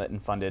that greenlit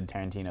and funded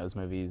Tarantino's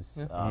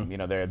movies.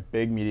 They're a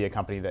big media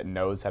company that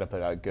knows how to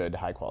put out good,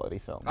 high quality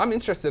films. I'm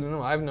interested in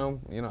them. I'm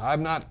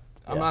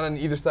not on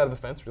either side of the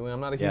fence, really. I'm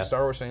not a huge Yeah.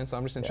 Star Wars fan, so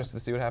I'm just interested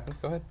to see what happens.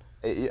 Go ahead.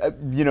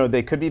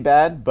 They could be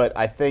bad, but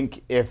I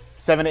think if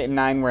 7, 8, and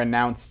 9 were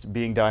announced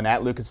being done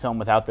at Lucasfilm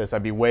without this,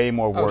 I'd be way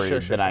more worried sure,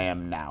 than sure. I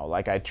am now.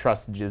 Like, I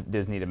trust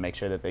Disney to make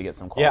sure that they get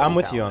some quality. Yeah, I'm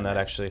with you talent on that. in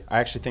there. Actually, I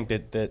actually think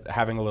that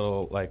having a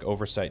little like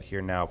oversight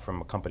here now from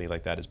a company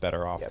like that is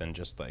better off than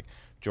just like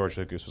George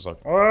Lucas was like,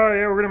 oh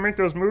yeah, we're gonna make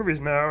those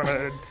movies now, and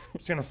I'm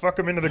just gonna fuck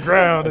them into the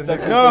ground. And like,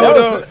 no, That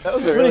was a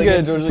Pretty really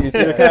good, George Lucas. You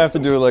kind of have to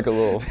do like a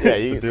little.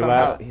 Yeah,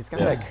 somehow, Dulap. he's got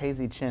that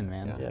crazy chin,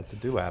 man. Yeah, it's a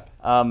dewap.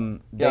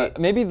 Yeah,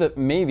 maybe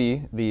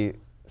the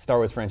Star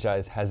Wars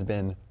franchise has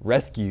been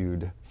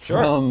rescued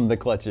from the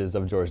clutches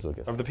of George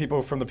Lucas. From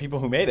the people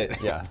who made it.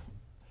 Yeah.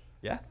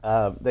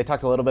 Yeah. They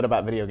talked a little bit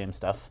about video game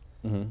stuff.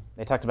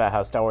 They talked about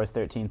how Star Wars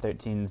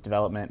 1313's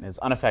development is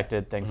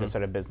unaffected. Things are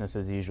sort of business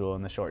as usual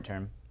in the short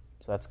term.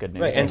 So that's good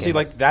news. Right, for and see,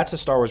 like gamers. that's a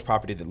Star Wars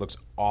property that looks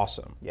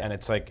awesome, Yeah. and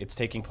it's like it's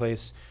taking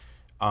place.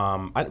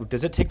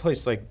 Does it take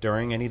place like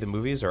during any of the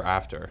movies or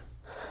after?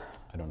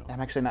 I don't know.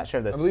 I'm actually not sure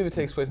of this. I believe it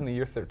takes place in the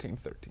year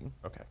 1313.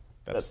 Okay,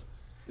 that's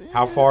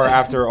how far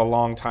after a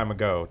long time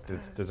ago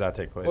does that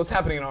take place? What's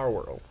happening in our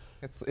world?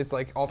 It's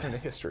like alternate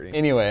history.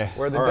 Anyway,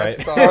 Where the All Death right.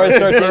 Star. Star Wars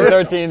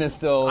 1313 is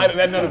still.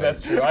 None of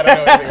that's true. I don't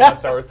know anything about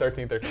Star Wars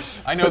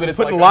 1313. I know that it's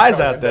Putting like lies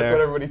Uncharted. out there. That's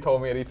what everybody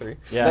told me at E3.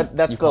 Yeah.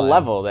 That's the climb.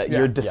 level that Yeah.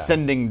 you're Yeah.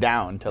 descending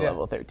down to Yeah.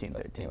 level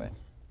 1313. Anyway.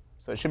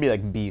 So it should be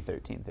like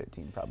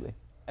B1313 probably.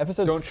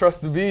 Episode Don't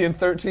trust the B in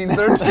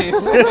 1313.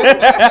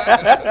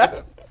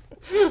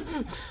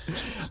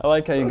 I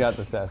like how you got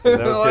the sassy.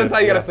 Well, that's how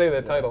you gotta say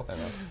that title.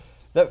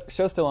 Is that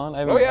show still on? I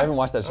haven't, Oh yeah. I haven't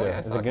watched that show. Oh, yeah, I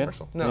Is saw it a good?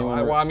 commercial. No, Anyone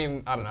I re-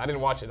 mean, I don't know. I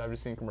didn't watch it. I've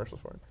just seen commercials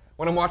for it.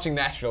 When I'm watching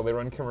Nashville, they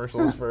run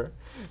commercials for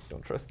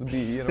 "Don't Trust the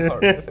Bee" in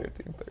apartment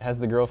 1313. has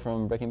the girl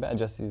from Breaking Bad,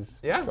 Jesse's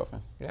Yeah.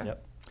 girlfriend. Yeah.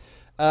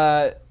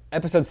 Yep.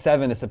 Episode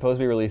 7 is supposed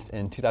to be released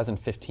in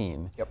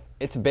 2015. Yep.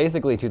 It's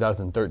basically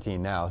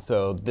 2013 now,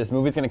 so this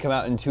movie's going to come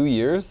out in 2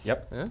 years.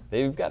 Yep. Yeah.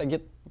 They've got to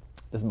get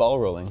this ball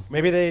rolling.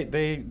 Maybe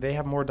they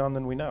have more done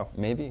than we know.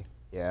 Maybe.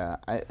 Yeah,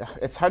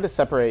 it's hard to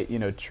separate,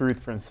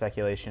 truth from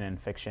speculation and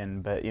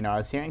fiction. But I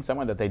was hearing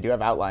somewhere that they do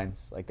have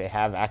outlines, like they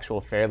have actual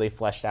fairly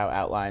fleshed out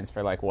outlines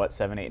for like what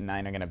 7, 8, and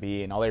 9 are going to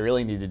be, and all they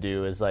really need to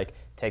do is like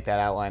take that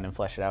outline and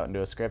flesh it out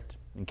into a script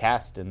and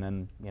cast, and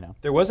then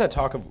There was that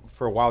talk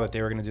for a while that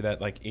they were going to do that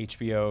like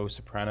HBO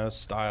Sopranos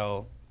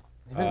style.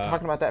 They've been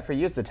talking about that for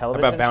years. The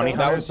television about bounty show.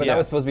 hunters? But Yeah. that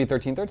was supposed to be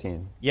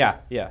 1313. Yeah,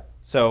 yeah.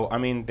 So I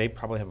mean, they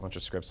probably have a bunch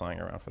of scripts lying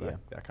around for that, Yeah.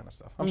 that kind of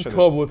stuff. I'm sure.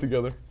 Cobble it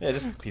together. Yeah,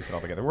 just piece it all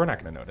together. We're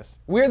not going to notice.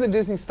 Weird that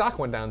Disney stock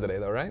went down today,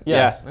 though, right?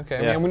 Yeah.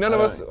 Okay. Yeah. I mean, none of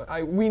us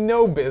we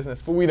know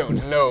business, but we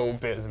don't know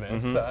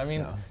business. Mm-hmm. So, I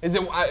mean, is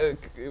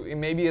it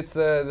maybe it's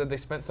that they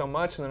spent so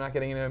much and they're not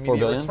getting an immediate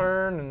billion?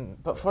 return?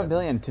 And But $4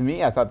 billion, to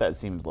me, I thought that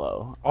seemed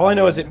low. All I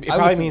know is it I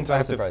probably was- means I I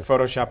was have to surprised.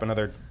 Photoshop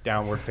another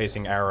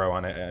downward-facing arrow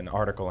on an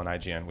article in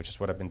IGN, which is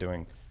what I've been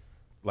doing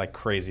like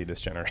crazy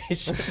this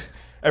generation.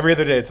 Every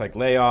other day, it's like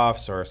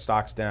layoffs or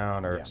stocks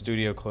down or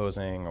studio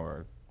closing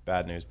or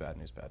bad news, bad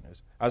news, bad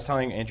news. I was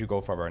telling Andrew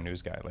Goldfarb, our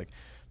news guy, like,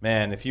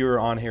 man, if you were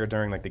on here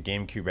during like the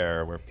GameCube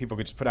era where people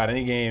could just put out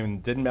any game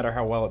and didn't matter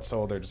how well it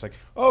sold, they're just like,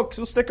 oh,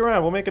 so stick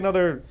around, we'll make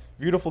another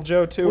Beautiful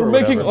Joe 2 we're or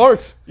making whatever.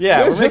 art.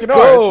 Yeah, Let's we're just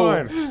making art. go.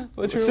 It's fine.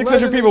 Let your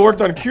 600 people worked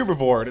on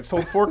Cubivore and it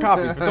sold 4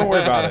 copies, but don't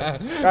worry about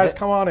it. Guys,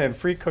 come on in.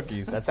 Free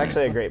cookies. That's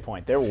actually a great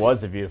point. There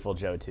was a Beautiful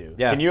Joe too.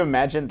 Yeah. Can you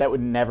imagine? That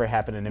would never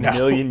happen in a No.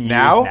 million years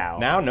now? now.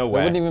 Now, no There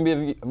way. wouldn't even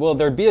be well,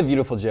 there'd be a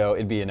Beautiful Joe,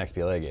 it'd be an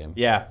XBLA game.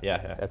 Yeah.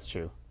 That's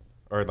true.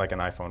 Or like an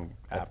iPhone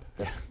app.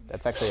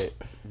 That's actually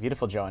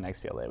Beautiful Joe and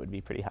XBLA would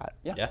be pretty hot.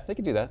 Yeah, Yeah. they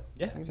could do that.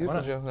 Yeah. why Beautiful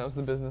not? Joe. That was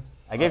the business.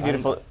 I gave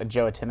Beautiful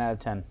Joe a 10 out of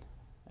 10.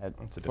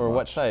 It's a bit For what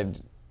much. side?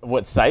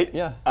 What site?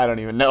 Yeah. I don't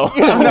even know.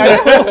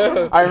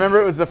 I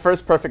remember it was the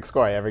first perfect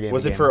score I ever gave.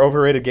 Was a it game. for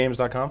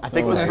overratedgames.com? I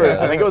think it was for.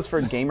 I think it was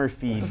for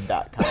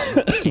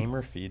GamerFeed.com.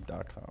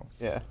 Gamerfeed.com.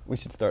 Yeah. We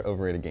should start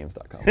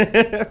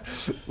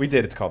overratedgames.com. We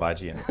did. It's called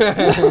IGN.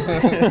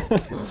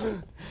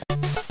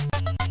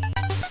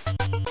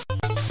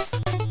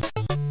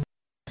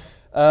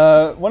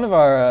 One of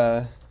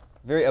our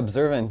very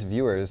observant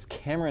viewers,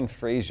 Cameron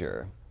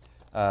Frazier,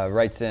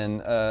 writes in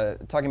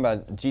talking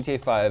about GTA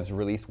 5's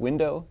release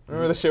window.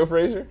 Remember the show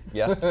Frasier?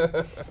 Yeah.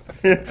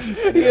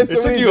 He had so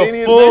It took many you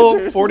zany a full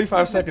adventures.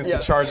 45 seconds to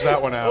charge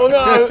that one out. Oh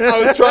no, I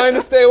was trying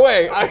to stay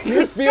away. I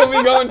could feel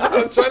me going. I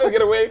was trying to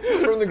get away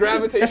from the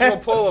gravitational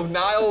pull of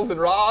Niles and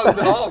Roz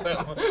and all of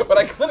them, but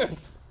I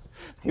couldn't.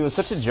 He was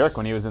such a jerk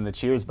when he was in the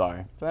Cheers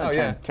bar. But Oh,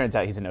 yeah. Turns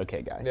out he's an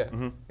okay guy.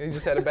 Yeah, he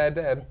just had a bad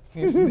dad.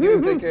 He just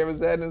didn't take care of his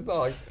dad and his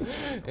dog.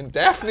 And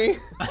Daphne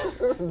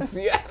in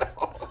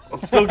Seattle.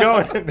 Still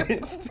going.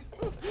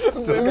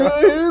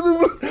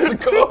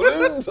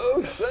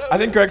 I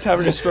think Greg's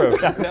having a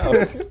stroke. All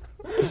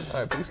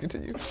right, please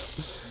continue.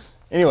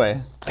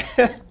 Anyway,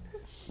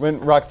 when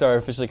Rockstar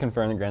officially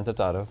confirmed that Grand Theft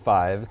Auto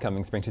 5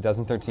 coming spring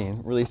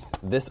 2013, released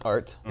this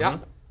art, Yeah.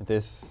 with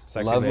this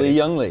Sexy lovely lady.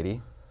 young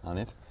lady on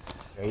it.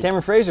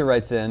 Cameron Frazier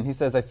writes in, he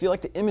says, I feel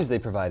like the image they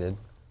provided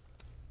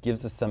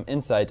gives us some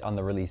insight on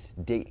the release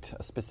date,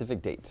 a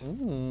specific date.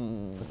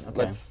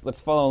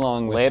 Let's follow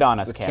along with, Lay it on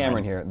us, with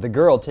Cameron. here. The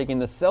girl taking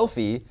the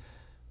selfie.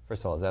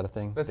 First of all, is that a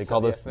thing? That's they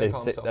call yeah, this. they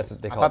call them that's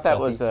selfies. they I call thought it that selfie.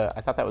 was a. I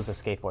thought that was a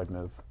skateboard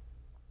move.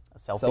 A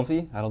selfie.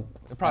 selfie. I don't.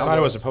 I thought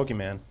it was a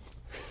Pokemon.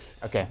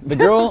 Okay. The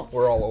girl.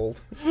 We're all old.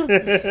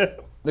 The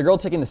girl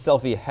taking the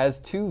selfie has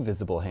 2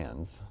 visible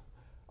hands.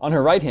 On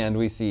her right hand,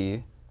 we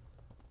see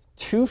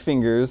 2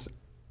 fingers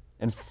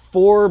and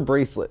 4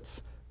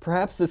 bracelets.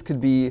 Perhaps this could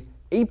be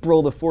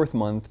April the 4th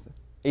month,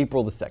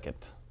 April the 2nd.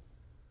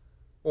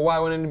 Well, why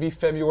wouldn't it be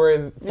February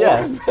the 4th?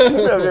 Yeah.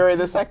 February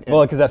the 2nd.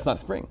 Well, because that's not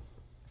spring.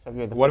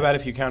 February the What about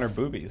if you count her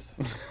boobies?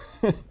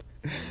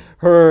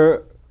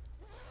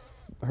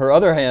 Her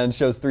other hand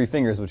shows 3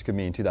 fingers, which could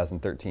mean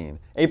 2013.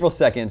 April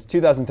 2nd,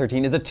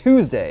 2013 is a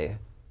Tuesday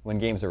when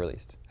games are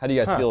released. How do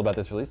you guys feel about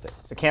this release date?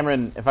 So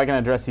Cameron, if I can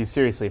address you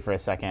seriously for a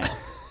second,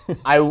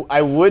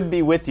 I would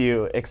be with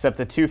you, except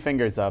the 2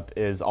 fingers up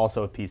is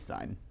also a peace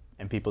sign,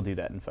 and people do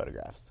that in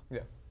photographs. Yeah,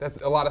 that's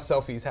a lot of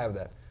selfies have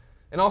that.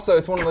 And also,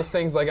 it's one of those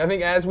things, like, I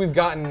think as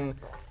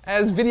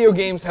video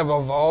games have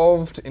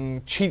evolved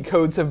and cheat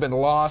codes have been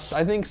lost,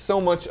 I think so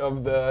much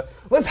of the,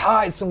 let's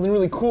hide something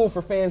really cool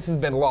for fans has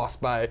been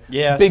lost by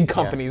Yeah. big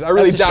companies. I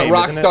really That's a doubt shame,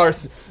 isn't it?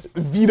 Rockstar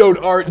vetoed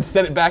art and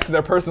sent it back to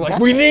their person. Like,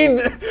 we need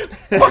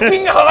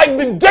fucking hide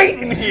the date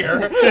in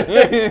here.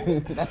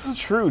 That's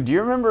true. Do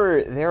you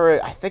remember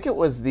I think it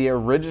was the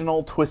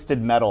original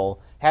Twisted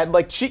Metal had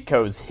like cheat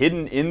codes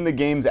hidden in the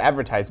game's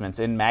advertisements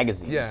in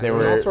magazines. Yeah, there there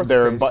was all sorts of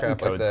were crazy button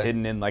crap like codes that.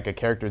 hidden in like a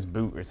character's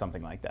boot or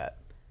something like that.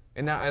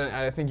 And now, and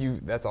I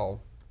think that's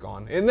all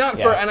gone. And not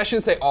Yeah. and I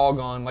shouldn't say all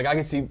gone. Like I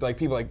could see like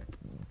people like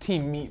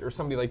Team Meat or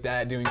somebody like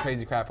that doing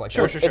crazy crap like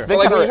that. It's But been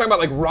like when kinda- you're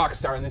talking about like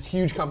Rockstar and this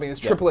huge company,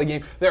 this AAA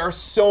game, there are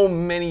so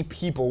many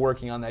people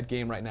working on that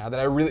game right now that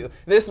I really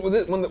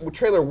when the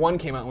trailer 1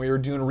 came out and we were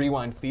doing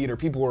Rewind Theater,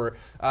 people were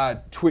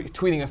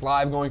tweeting us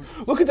live going,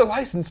 "Look at the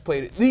license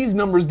plate. These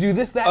numbers do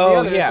this, that, and the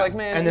other." It's like,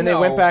 man, and then they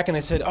went back and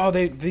they said, "Oh,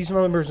 these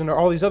numbers and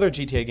all these other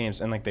GTA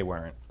games," and like they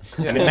weren't.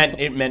 And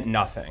it meant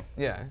nothing.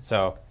 Yeah.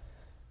 So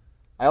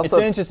I It's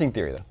also an interesting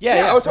theory, though.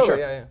 Yeah, for totally. sure.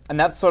 Yeah. And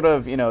that's sort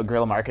of,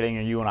 guerrilla marketing,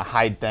 or you want to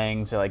hide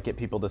things or like get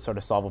people to sort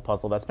of solve a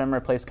puzzle. That's been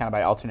replaced kind of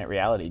by alternate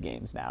reality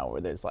games now,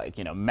 where there's like,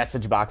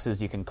 message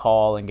boxes you can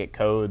call and get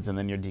codes, and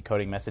then you're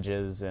decoding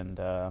messages, and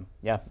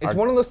It's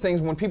one of those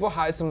things when people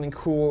hide something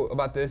cool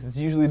about this, it's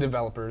usually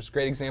developers.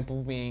 Great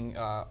example being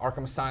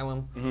Arkham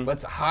Asylum.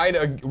 Let's hide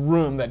a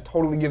room that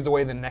totally gives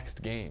away the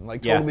next game.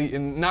 Like totally,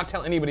 and not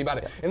tell anybody about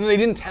it. And then they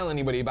didn't tell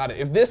anybody about it.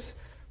 If this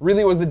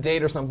really was the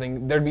date or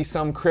something, there'd be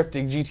some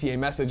cryptic GTA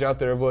message out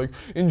there of like,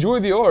 enjoy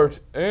the art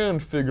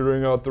and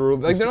figuring out the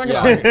rules. Like they're not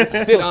gonna like,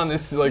 sit on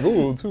this like,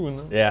 ooh, 2 and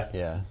that. yeah,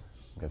 Yeah,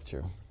 that's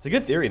true. it's a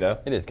good theory though.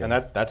 It is good.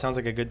 and that sounds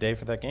like a good day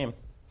for that game.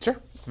 Sure.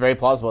 It's very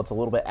plausible. It's a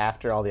little bit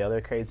after all the other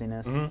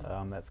craziness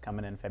that's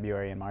coming in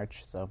February and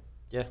March. So,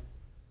 Yeah.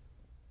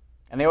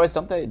 and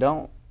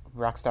don't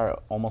Rockstar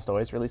almost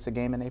always release a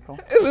game in April?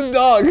 The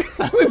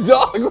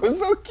dog was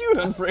so cute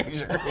on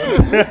Frasier.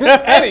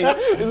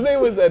 Eddie, his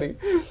name was Eddie.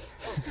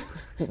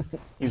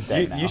 He's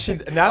dead now. You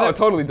should now. Oh, that,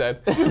 totally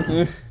dead.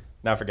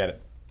 now forget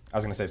it. I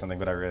was gonna say something,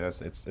 but I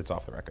realized it's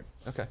off the record.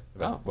 Okay.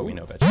 About what we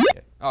know about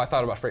GTA. Oh, I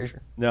thought about Frasier.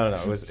 No.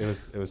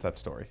 It was that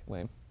story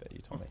Lame. that you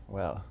told me.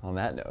 Well, on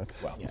that note,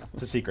 Well, Yeah.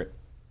 it's a secret.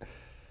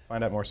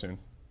 Find out more soon.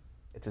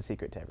 It's a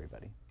secret to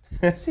everybody.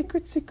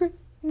 Secret,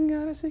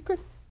 got a secret.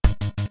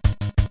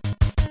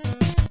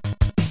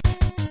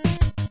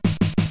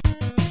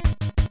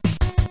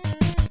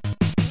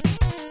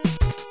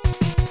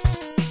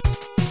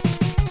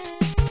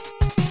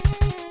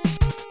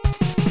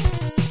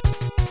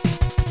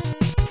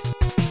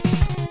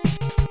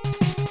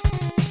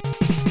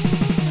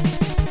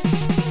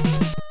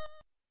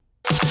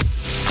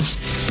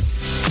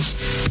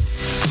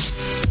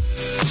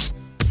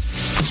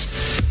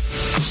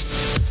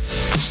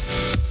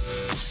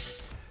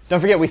 don't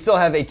forget, we still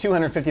have a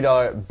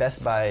 $250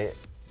 Best Buy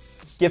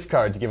gift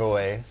card to give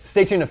away.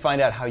 Stay tuned to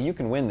find out how you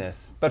can win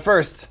this. But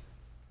first,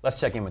 let's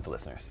check in with the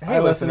listeners. Hi,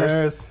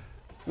 listeners.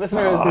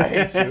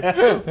 Listeners,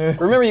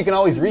 remember you can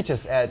always reach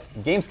us at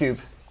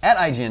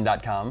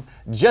gamescoop@ign.com,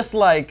 just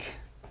like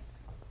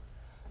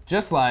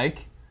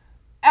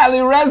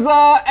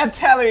Alireza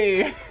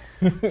Ateli.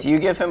 Do you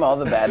give him all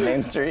the bad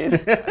names to read?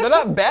 they're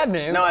not bad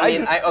names. No, I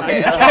mean,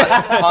 okay.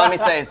 Let me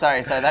say,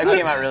 sorry, that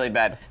came out really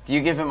bad. Do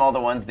you give him all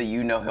the ones that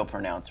you know he'll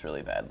pronounce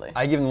really badly?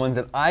 I give them ones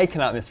that I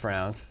cannot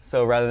mispronounce,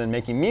 so rather than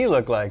making me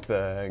look like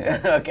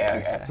the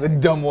Okay. The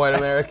dumb white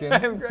American.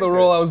 It's the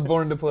role I was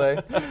born to play.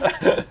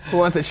 Who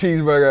wants a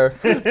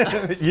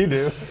cheeseburger? You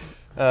do.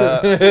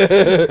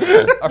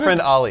 our friend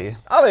Ollie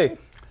Ali.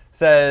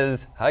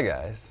 says, "Hi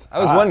guys, I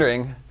was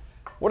wondering,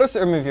 what are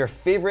some of your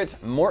favorite,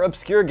 more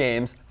obscure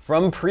games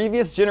from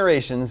previous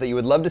generations that you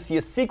would love to see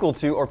a sequel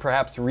to or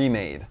perhaps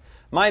remade?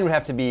 Mine would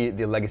have to be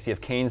the Legacy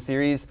of Kain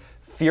series,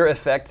 Fear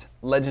Effect,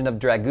 Legend of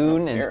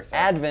Dragoon, and Fear Effect.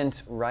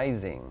 Advent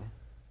Rising."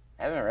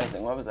 Advent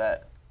Rising, what was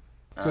that?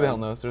 Who the hell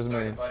knows? There's a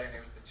million. Buddy, and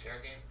it was the chair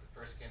game, the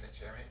first game that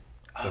chair made.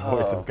 The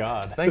voice of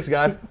God. Thanks,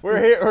 God.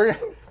 We're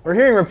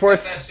hearing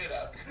reports. That shit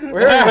up.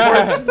 We're hearing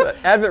reports that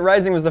Advent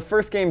Rising was the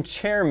first game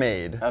Chair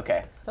made.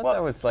 Okay. thought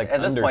that was, like,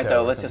 at this point, Undertale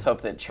though, or let's just hope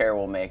that Chair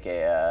will make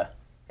a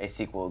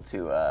sequel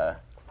to.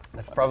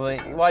 That's probably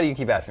why do you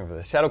keep asking for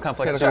this? Shadow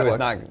Complex 2 Shadow is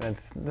Complex. not.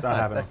 That's not not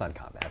happening.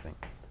 happening.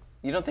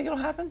 You don't think it'll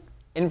happen?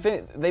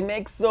 They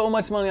make so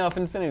much money off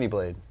Infinity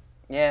Blade.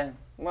 Yeah.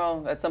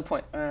 Well, at some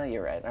point,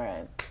 you're right. All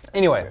right.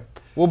 Anyway,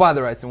 We'll buy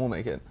the rights and we'll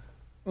make it.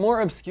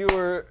 more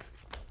obscure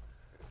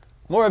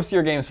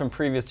games from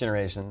previous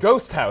generations.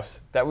 Ghost House.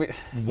 That we.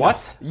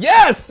 What?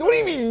 Yes! What do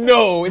you mean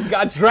no? It's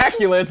got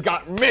Dracula, it's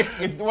got Mick,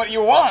 it's what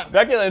you want.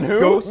 Dracula and who?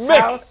 Ghost Mick.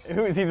 House?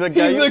 Who is he? The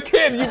guy? He's the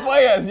kid you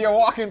play as, you're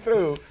walking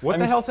through. What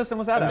the hell system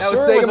was that? That on? was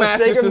Sure, it Sega was a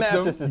Master Sega System.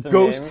 Master System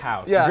Ghost game.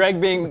 House. Yeah. Greg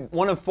being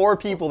one of 4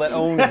 people that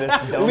owned this.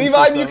 dumb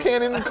Levi system.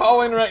 Buchanan,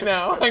 call in right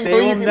now. I know They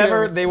you will can never.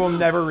 hear me. They will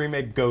never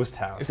remake Ghost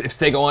House. If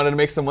Sega wanted to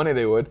make some money,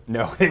 they would.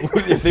 No, they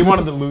would. If they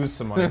wanted to lose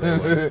some money, they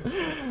would.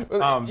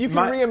 You can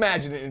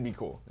reimagine it and be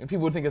cool, and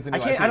people would think it's a new I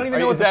can't. IP. I don't even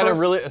know Is what the that a first-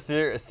 really a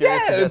serious Yeah,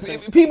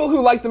 suggestion? people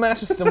who like the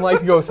Master System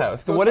like Ghost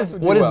House. So what is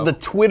the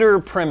Twitter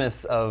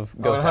premise of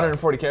Ghost House?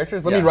 140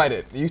 characters? Let me Yeah. write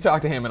it. You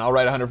talk to him, and I'll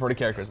write 140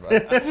 characters about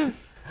it.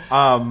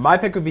 My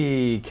pick would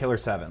be Killer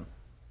 7.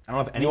 I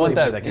don't know if You anyone want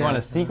played that? that game. You want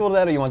a sequel to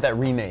that, or you want that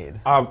remade?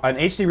 An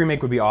HD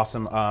remake would be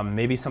awesome.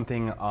 Maybe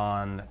something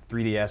on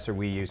 3DS or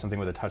Wii U, something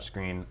with a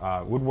touchscreen,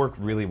 would work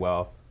really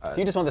well. So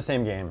you just want the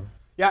same game?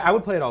 Yeah, I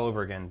would play it all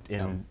over again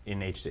in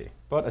HD.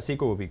 But a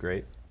sequel would be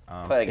great.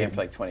 Played that game for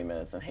like 20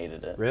 minutes and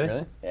hated it. Really?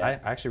 Really? Yeah. I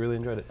actually really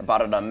enjoyed it. I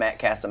bought it on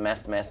Matt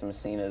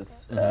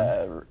Messina's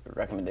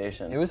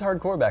recommendation. It was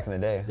hardcore back in the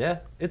day. Yeah,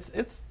 it's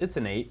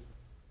an 8.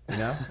 You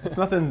know, it's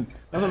nothing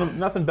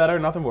better,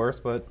 nothing worse,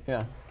 but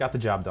Yeah. got the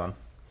job done.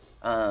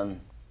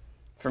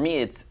 For me,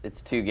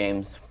 it's 2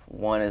 games.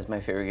 One is my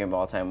favorite game of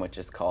all time, which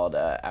is called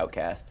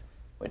Outcast,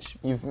 which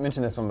You've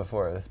mentioned this one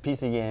before. This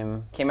PC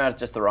game. came out at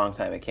just the wrong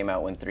time. It came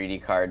out when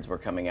 3D cards were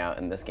coming out,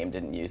 and this game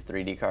didn't use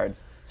 3D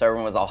cards. So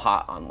everyone was all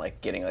hot on like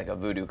getting like a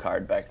voodoo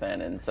card back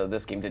then, and so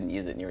this game didn't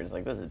use it, and you were just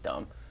like, this is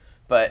dumb.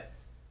 But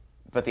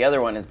the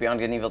other one is Beyond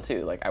Good and Evil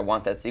 2. Like I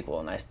want that sequel,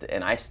 and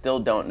I still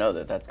don't know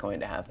that that's going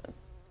to happen.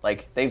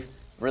 Like they've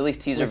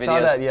released teaser We videos, saw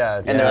that, yeah,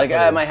 and they're like,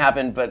 footage. it might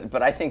happen,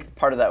 but I think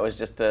part of that was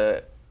just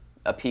to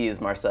appease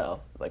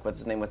Marcel. Like what's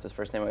his name? What's his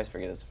first name? I always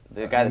forget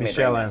the guy that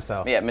Michel made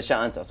Ancel. Yeah, Michel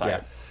Ancel. Sorry,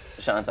 Yeah.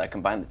 Michel Ancel. I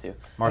combined the two.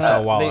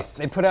 Marcel Wallace.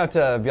 They put out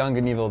Beyond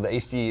Good and Evil, the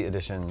HD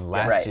edition,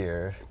 last right.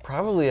 year,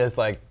 probably as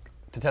like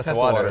to test the the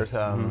waters.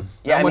 waters.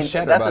 Yeah, I much mean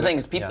chatter that's the about thing it.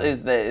 is people Yeah.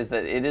 is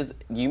that it is.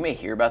 You may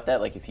hear about that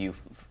like if you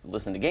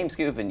listen to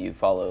GameScoop and you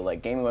follow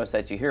like gaming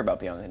websites, you hear about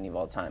Beyond Good and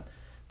Evil all the time,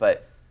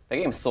 but the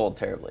game sold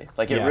terribly.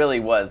 Like it Yeah. really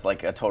was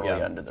like a totally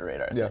Yeah. under the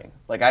radar Yeah. thing.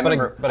 Like I But a-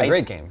 remember, but a I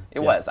great used- game. It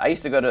was. I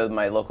used to go to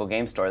my local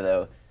game store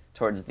though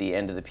towards the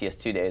end of the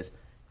PS2 days,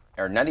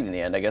 or not even the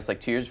end. I guess like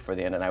 2 years before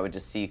the end, and I would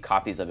just see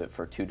copies of it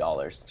for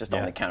 $2 just on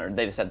Yeah. the counter.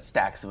 They just had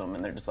stacks of them,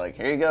 and they're just like,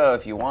 here you go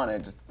if you want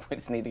it. Just we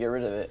just need to get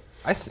rid of it.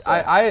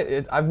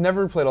 I've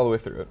never played all the way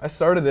through it. I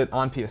started it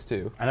on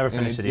PS2. I never and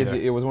finished it either.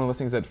 It was one of those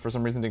things that for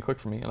some reason didn't click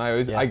for me. And I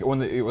always, Yeah.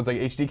 when it was like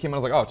HD came out, I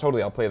was like, oh,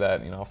 totally, I'll play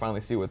that. You know, I'll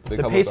finally see what the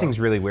The colors pacing's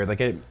are. really weird.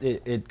 Like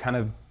it kind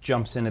of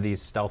jumps into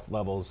these stealth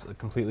levels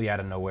completely out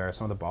of nowhere.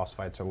 Some of the boss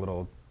fights are a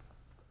little.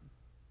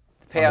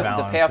 The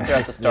Unbalanced. payoff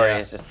throughout the story Yeah.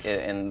 is just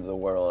in the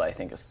world. I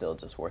think is still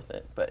just worth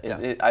it. But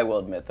Yeah. I will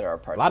admit there are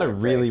parts. A lot that are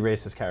of really very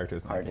racist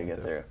characters. in that hard to game, get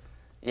too. through.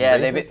 Yeah,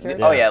 Racist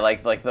characters? oh yeah,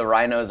 like the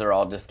rhinos are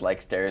all just like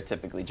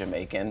stereotypically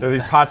Jamaican. There are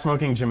these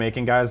pot-smoking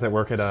Jamaican guys that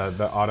work at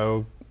the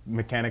auto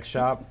mechanic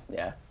shop,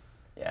 Yeah,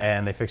 yeah.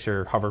 and they fix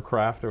your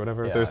hovercraft or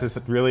whatever. Yeah. There's this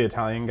really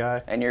Italian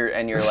guy. And you're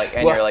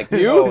like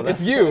You?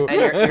 It's you.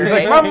 And you're He's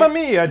like, Mamma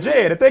mia,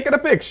 Jade, taking a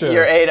picture.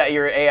 your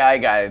AI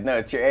guy. No,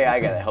 it's your AI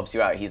guy that helps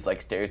you out. He's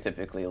like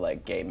stereotypically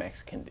like gay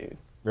Mexican dude.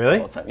 Really?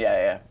 All the time.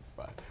 Yeah.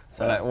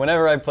 So,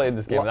 Whenever I played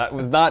this game, that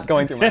was not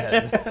going through my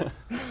head.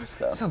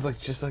 Sounds like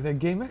just like that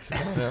gay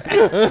Mexican.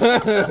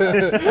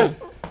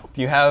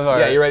 Do you have our?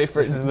 Yeah, you ready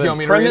for- This is do the you want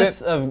me to read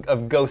premise it?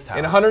 of Ghost House.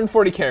 In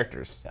 140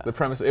 characters, the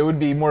premise, it would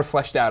be more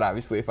fleshed out,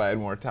 obviously, if I had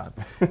more time.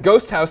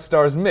 Ghost House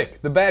stars Mick,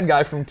 the bad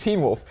guy from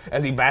Teen Wolf,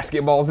 as he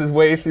basketballs his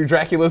way through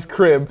Dracula's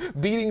crib,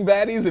 beating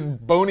baddies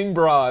and boning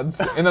broads.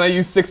 And then I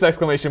use 6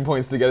 exclamation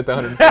points to get it to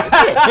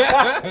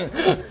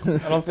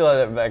 140. I don't feel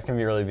like that can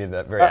really be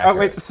that very Oh, accurate.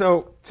 wait,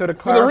 so to For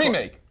clarify. the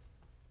remake.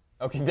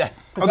 Okay, that's.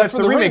 Oh, that's for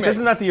the the remake. remake. This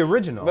is not the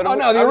original. But Oh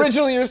no, the I was-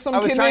 original, you're some I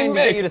was kid trying named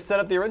to get Mick. you to set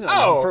up the original.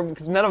 Oh.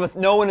 Because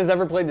no one has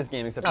ever played this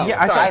game except Oh, you.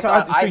 Yeah, I sorry.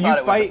 thought- I so you thought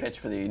it was fight- a pitch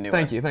for the new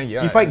Thank one.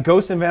 you. You fight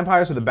ghosts and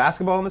vampires with a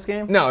basketball in this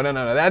game? No.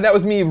 That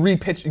was me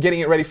getting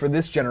it ready for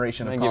this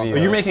generation of I'm gonna give you So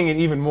consoles. you're making it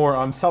even more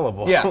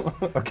unsellable. Yeah.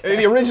 In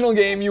the original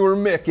game, you were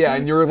Mick, yeah,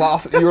 and you were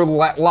lost. You were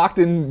locked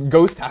in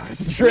Ghost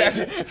House.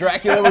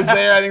 Dracula was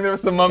there. I think there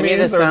was some To mummies. me,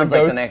 this there was a sounds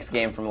like the ghost. next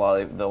game from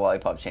the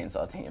Lollipop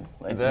Chainsaw team.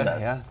 It just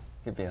does. Yeah.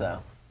 Could be. So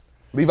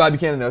Levi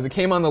Buchanan knows. It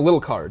came on the little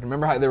card.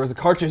 Remember how there was a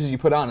cartridge you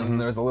put on, and then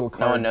there was a little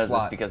card no one knows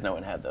slot. this because no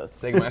one had those.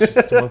 Sega Master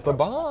System was the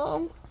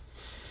bomb.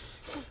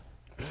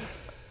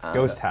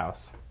 Ghost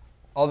House.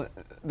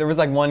 There was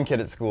like one kid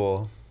at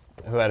school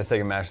who had a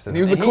Sega Master System.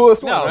 he was the And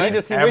coolest one, No, right? he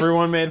wished-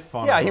 Everyone made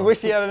fun Yeah, of he him.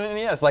 wished he had an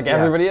NES like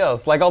everybody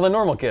else, like all the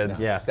normal kids.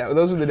 Yeah.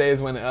 Those were the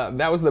days when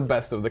that was the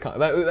best of the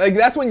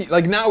that's when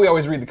now we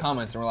always read the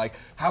comments and we're like,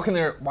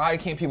 why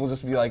can't people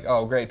just be like,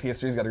 oh great,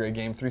 PS3's got a great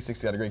game,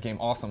 360 got a great game,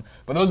 awesome.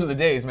 But those are the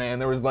days, man.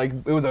 There was like,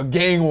 it was a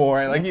gang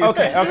war. Like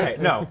Okay,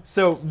 no.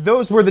 So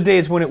those were the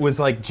days when it was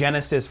like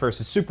Genesis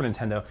versus Super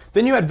Nintendo.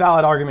 Then you had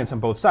valid arguments on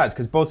both sides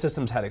because both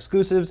systems had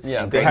exclusives.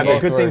 Yeah, they had their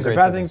both good were things or great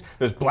bad systems. things.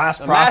 There's blast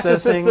The Master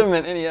processing. System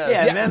and NES.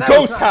 Yeah, man, that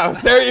Ghost was not-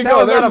 House. There you that go.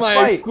 was There's not a my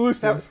fight.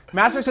 exclusive.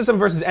 Master System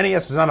versus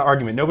NES was not an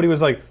argument. Nobody was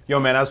like, "Yo,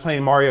 man, I was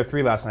playing Mario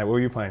 3 last night. What were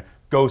you playing?"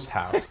 Ghost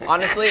House.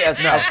 Honestly, as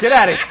Get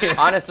out of here.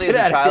 honestly, Get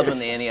as a outta child here. when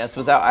the NES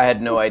was out, I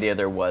had no idea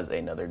there was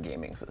another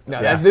gaming system.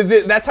 No, Yeah.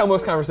 that's how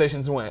most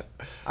conversations went.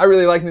 I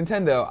really like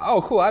Nintendo.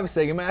 Oh, cool. I have a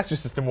Sega Master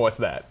System. What's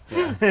that?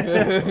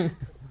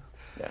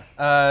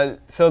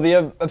 So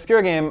the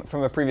obscure game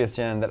from a previous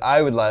gen that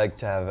I would like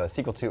to have a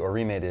sequel to or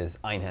remade is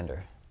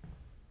Einhander.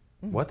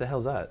 What the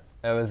hell's that?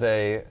 It was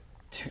a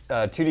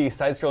 2D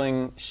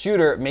side-scrolling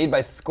shooter made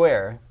by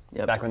Square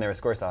Yep. back when they were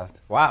Squaresoft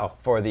Wow.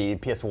 for the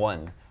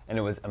PS1, and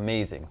it was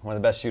amazing. One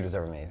of the best shooters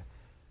ever made.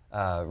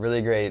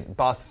 Really great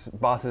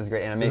bosses,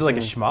 great animation. like a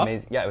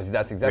shmup? Yeah,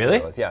 that's exactly Really?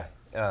 what it was. Yeah,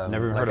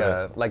 Never even like heard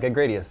of it. Like a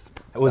Gradius.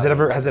 Was it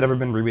ever? Has it ever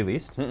been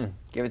re-released?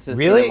 Give it to the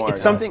Really? Cinema It's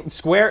guys. something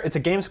Square. It's a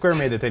game Square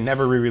made that they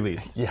never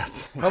re-released.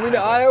 Yes. Coming to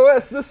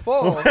iOS this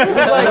fall.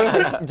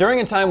 Like, during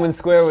a time when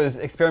Square was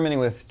experimenting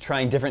with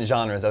trying different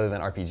genres other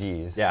than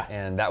RPGs. Yeah.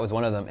 And that was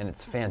one of them, and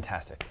it's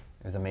fantastic.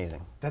 It was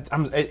amazing.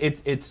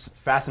 It's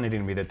fascinating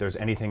to me that there's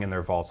anything in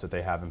their vaults that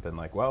they haven't been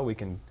like, well, we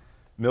can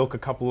milk a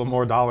couple of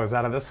more dollars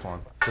out of this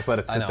one. Just let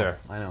it sit there.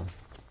 I know.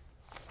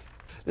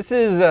 This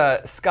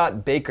is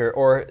Scott Baker,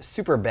 or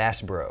Super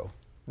Bash Bro.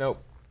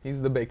 Nope,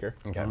 he's the baker.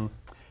 Okay.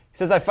 He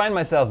says, I find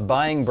myself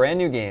buying brand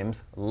new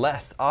games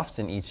less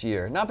often each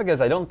year. Not because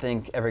I don't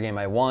think every game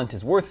I want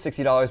is worth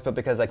 $60, but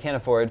because I can't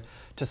afford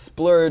to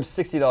splurge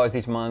 $60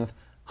 each month,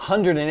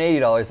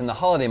 $180 in the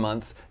holiday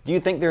months. Do you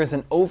think there is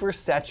an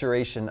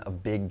oversaturation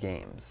of big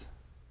games?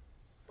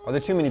 Are there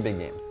too many big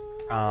games?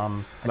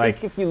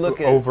 Like if you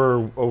look at- over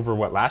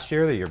what, last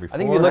year, the year before? I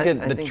think if you look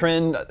at I the think-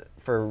 trend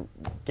for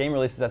game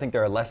releases, I think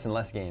there are less and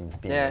less games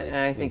being Yeah, released. and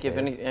I think these if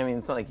any, days. I mean,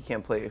 it's not like you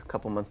can't play a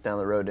couple months down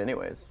the road,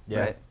 anyways. Yeah.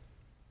 Right?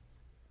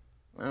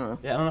 I don't know.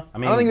 Yeah, I don't know. I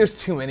mean, I don't think there's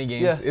too many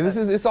games. Yeah.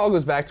 This all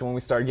goes back to when we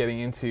started getting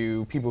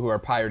into people who are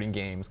pirating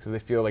games because they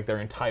feel like they're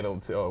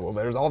entitled to. Oh, well,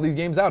 there's all these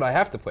games out. I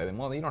have to play them.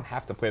 Well, you don't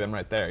have to play them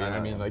right there. You know what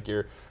I mean? Like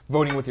you're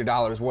voting with your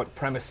dollars. What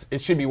premise? It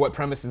should be what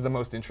premise is the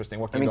most interesting.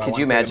 What I game mean, do could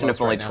wanna you play the imagine most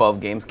if only right now? 12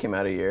 games came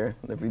out a year?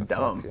 That'd be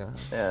dumb.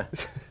 sucks, Yeah.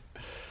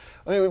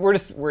 I mean,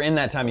 we're in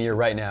that time of year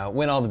right now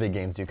when all the big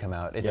games do come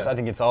out. I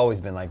think it's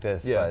always been like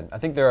this. Yeah. But I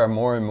think there are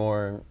more and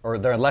more, or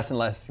there are less and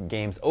less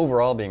games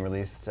overall being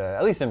released,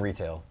 at least in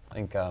retail. I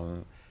think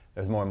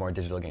there's more and more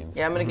digital games.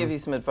 Yeah, I'm gonna give you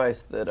some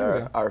advice that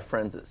our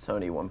friends at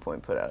Sony one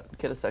point put out.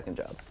 Get a second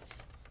job.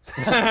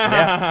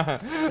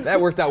 That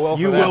worked out well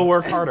for you them. will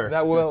work harder.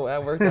 That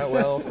worked out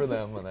well for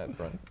them on that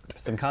front. For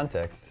some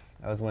context,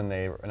 that was when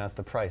they announced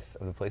the price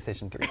of the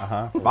PlayStation 3.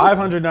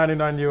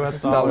 $599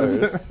 US dollars.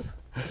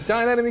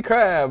 Giant enemy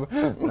crab.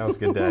 That was a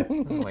good day.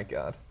 Oh my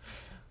god.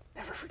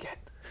 Never forget.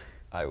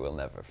 I will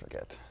never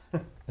forget.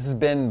 This is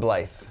Ben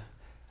Blythe.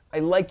 I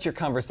liked your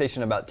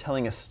conversation about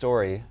telling a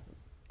story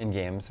in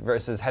games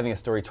versus having a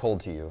story told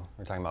to you.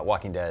 We're talking about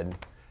Walking Dead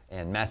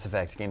and Mass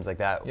Effect, games like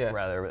that, Yeah.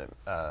 rather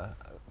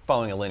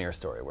following a linear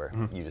story where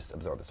you just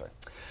absorb the story.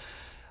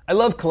 I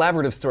love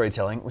collaborative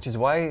storytelling, which is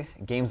why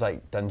games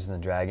like Dungeons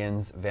 &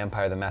 Dragons,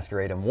 Vampire the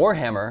Masquerade, and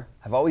Warhammer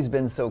have always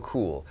been so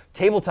cool.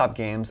 Tabletop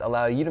games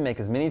allow you to make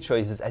as many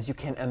choices as you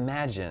can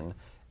imagine.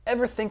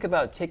 Ever think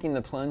about taking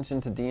the plunge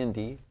into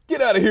D&D?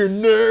 Get out of here,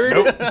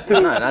 nerd.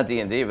 Not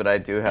D&D, but I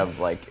do have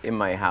like in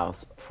my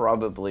house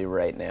probably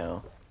right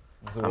now.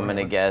 I'm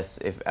gonna guess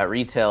if at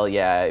retail,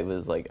 yeah, it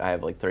was like I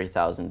have like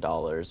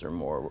 $3,000 or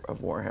more of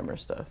Warhammer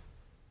stuff.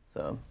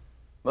 So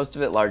most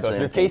of it largely. So if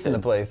you're casing the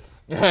place,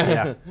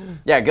 Yeah.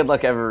 Yeah, good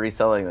luck ever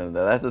reselling them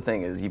though. That's the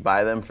thing is you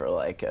buy them for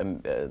like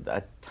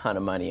a ton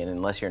of money, and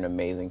unless you're an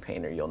amazing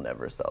painter, you'll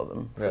never sell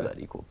them for that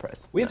equal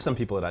price. We have some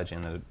people at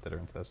IGN that are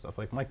into that stuff.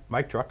 Like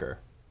Mike Drucker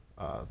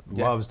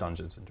loves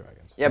Dungeons and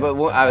Dragons. Yeah, but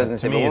I was gonna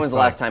say, To but me, when was it's the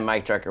last like- time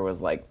Mike Drucker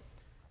was like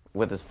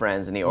with his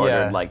friends and he ordered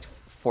Yeah. like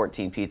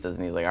 14 pizzas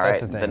and he's like, all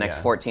That's right, the the thing, next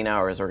yeah. 14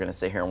 hours we're gonna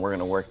sit here and we're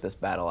gonna work this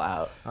battle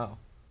out. Oh.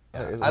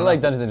 I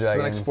like Dungeons & For the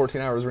Dragons. next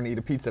 14 hours, we're gonna eat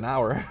a pizza an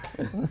hour.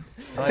 I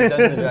like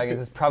Dungeons & Dragons.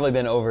 It's probably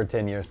been over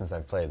 10 years since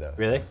I've played those.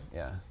 Really? So,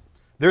 yeah.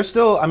 There's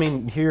still, I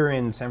mean, here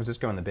in San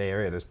Francisco in the Bay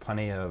Area, there's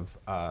plenty of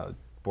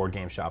board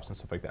game shops and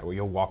stuff like that where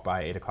you'll walk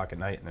by 8 o'clock at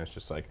night and there's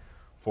just like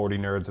 40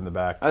 nerds in the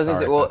back. I was gonna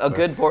Sorry say, if well, that's a the-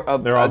 good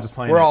board, They're all just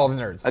playing. We're it. all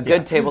nerds. a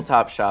good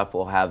tabletop shop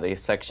will have a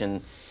section,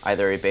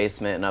 either a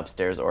basement and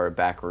upstairs or a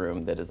back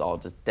room that is all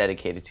just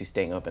dedicated to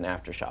staying open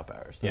after shop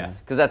hours. Yeah.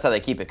 Because that's how they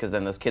keep it. Because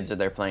then those kids are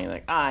there playing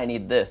like, I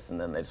need this, and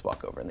then they just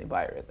walk over and they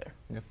buy it right there.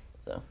 Yep.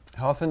 So.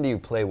 How often do you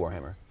play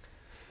Warhammer?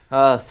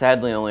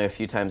 Sadly, only a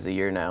few times a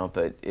year now,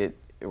 but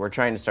we're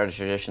trying to start a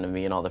tradition of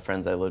me and all the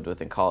friends I lived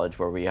with in college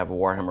where we have a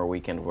Warhammer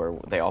weekend where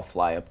they all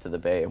fly up to the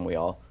Bay and we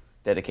all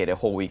dedicate a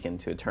whole weekend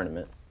to a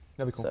tournament.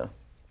 That'd be cool. So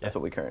that's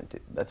what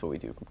that's what we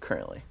do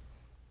currently.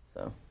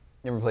 So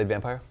You ever played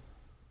Vampire?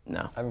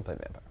 no, I haven't played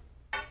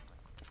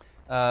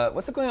Vampire.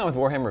 What's going on with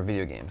Warhammer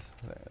video games?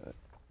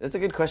 that's a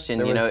good question.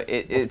 There You was- know,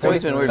 it's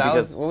always been weird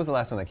because what was the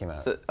last one that came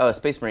out?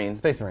 Space Marines.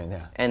 Space Marine,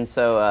 yeah. And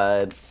so,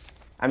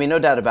 I mean, no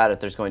doubt about it,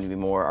 there's going to be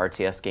more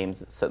RTS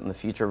games set in the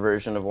future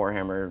version of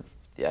Warhammer.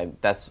 Yeah,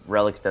 that's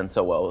Relic's done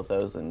so well with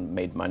those and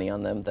made money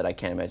on them that I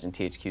can't imagine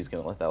THQ is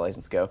going to let that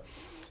license go.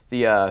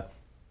 The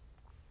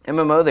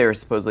MMO they were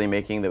supposedly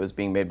making that was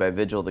being made by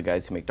Vigil, the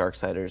guys who make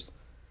Darksiders,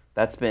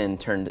 that's been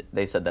turned,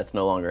 they said that's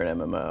no longer an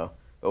MMO.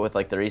 But with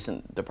like the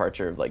recent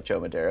departure of like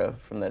Joe Madera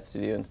from that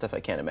studio and stuff, I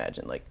can't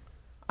imagine. Like,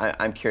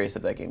 I'm curious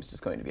if that game's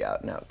just going to be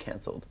out and out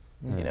canceled.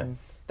 You know,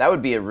 that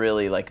would be a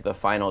really like the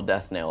final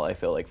death nail I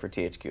feel like for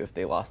THQ if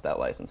they lost that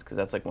license because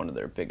that's like one of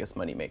their biggest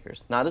money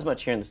makers. Not as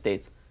much here in the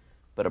States,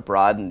 but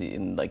abroad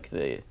in like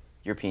the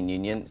European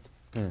Union, it's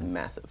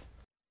massive.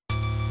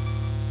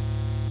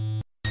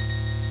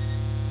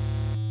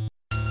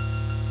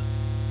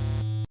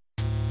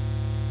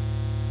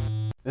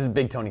 This is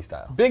Big Tony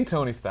style. Big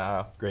Tony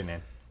style. Great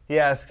name. He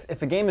asks,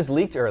 if a game is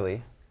leaked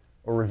early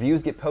or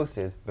reviews get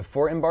posted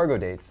before embargo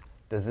dates,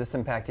 Does this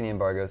impact any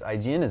embargoes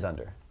IGN is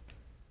under?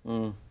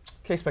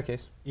 Case by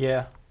case.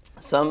 Yeah.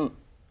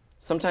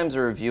 Sometimes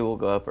a review will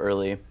go up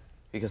early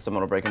because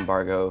someone will break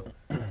embargo,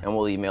 and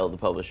we'll email the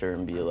publisher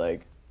and be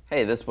like,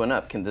 "Hey, this went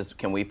up.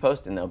 Can we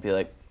post?" And they'll be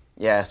like,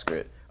 "Yeah, screw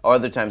it." Or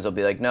other times they'll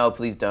be like, "No,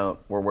 please don't.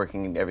 We're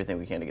working everything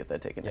we can to get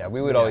that taken down." Yeah,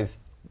 we would always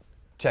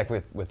check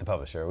with the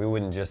publisher. We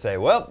wouldn't just say,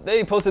 "Well,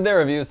 they posted their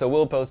review, so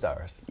we'll post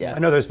ours." Yeah. I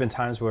know there's been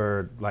times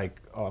where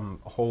like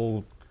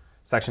whole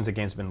sections of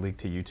games have been leaked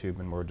to YouTube,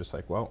 and we're just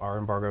like, well, our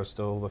embargo is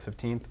still the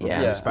 15th. We're Yeah.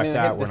 gonna respect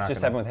that. We're This not just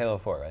gonna... happened with Halo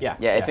 4, right? Yeah.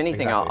 Yeah, if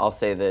anything, exactly. I'll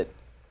say that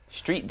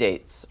street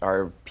dates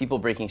are people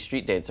breaking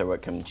street dates are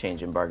what can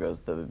change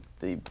embargoes the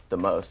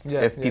most.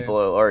 Yeah, If yeah, people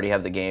already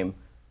have the game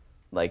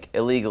like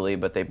illegally,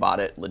 but they bought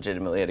it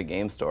legitimately at a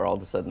game store, all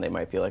of a sudden they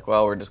might be like,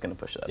 well, we're just going to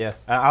push it up. Yeah,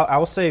 I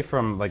will say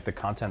from like the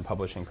content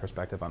publishing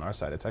perspective on our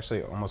side, it's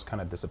actually almost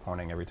kind of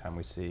disappointing every time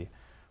we see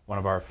one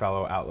of our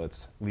fellow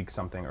outlets leak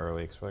something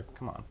early. Because we're like,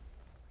 come on,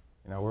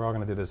 we're all going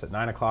to do this at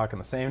 9 o'clock on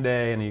the same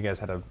day, and you guys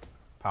had to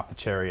pop the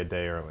cherry a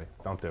day early.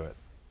 Don't do it.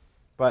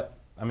 But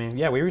I mean,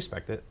 yeah, we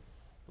respect it.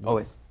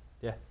 Always.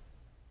 Yeah,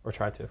 or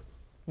try to.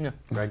 Yeah.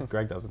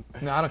 Greg doesn't.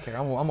 No, I don't care.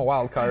 I'm a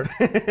wild card.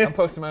 I'm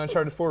posting my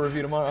Uncharted 4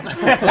 review tomorrow. Greg,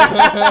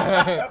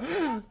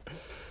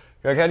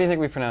 how do you think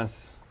we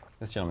pronounce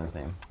this gentleman's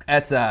name?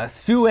 That's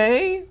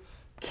Sue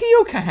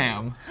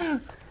Kiyokaham.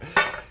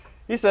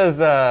 He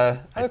says, I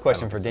have a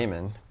question for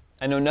Damon.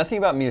 I know nothing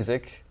about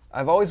music.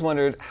 I've always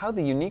wondered how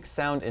the unique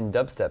sound in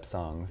dubstep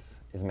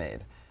songs is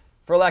made.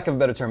 For lack of a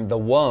better term, the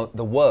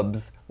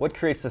wubs, what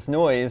creates this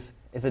noise?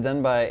 Is it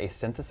done by a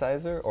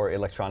synthesizer or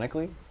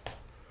electronically?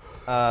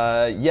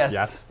 Yes.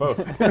 Yes, both.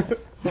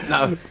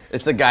 No,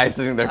 it's a guy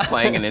sitting there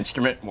playing an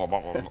instrument.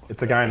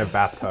 It's a guy in a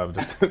bathtub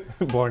just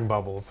blowing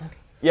bubbles.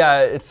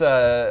 Yeah, it's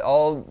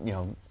all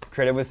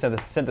created with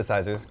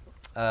synthesizers.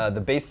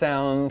 The bass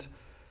sound,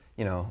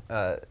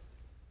 dubstep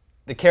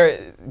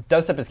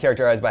is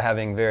characterized by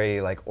having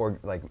very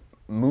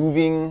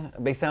moving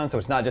bass sound. So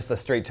it's not just a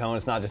straight tone.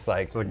 It's not just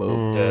like,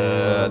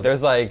 duh.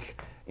 There's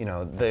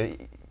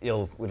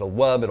it'll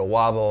wub, it'll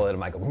wobble, it'll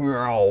like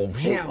so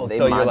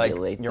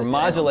you're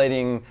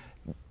modulating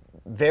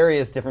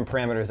various different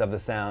parameters of the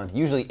sound,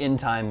 usually in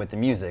time with the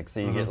music. So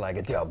you get like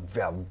a Yeah,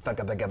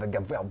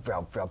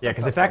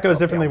 because if that goes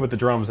differently with the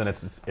drums, then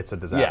it's a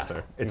disaster.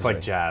 Yeah, it's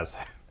like jazz.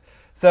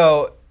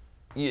 So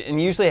and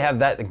you usually have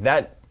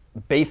that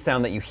bass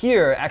sound that you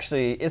hear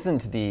actually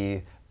isn't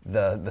the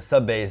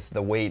sub bass,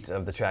 the weight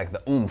of the track,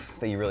 the oomph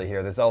that you really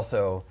hear. There's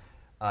also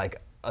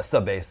like a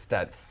sub bass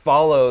that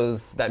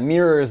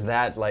mirrors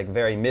that like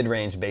very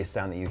mid-range bass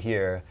sound that you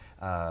hear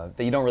that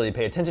you don't really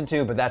pay attention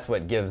to, but that's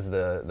what gives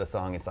the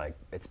song its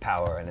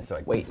power and it's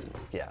like weight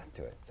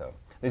to it. So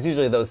there's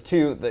usually those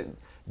two. The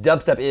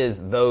dubstep is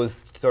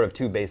those sort of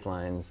two bass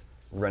lines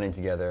running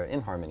together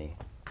in harmony.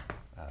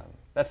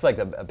 That's like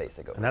a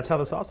basic. And that's how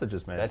the sausage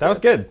is made. That's That was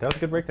it. good. That was a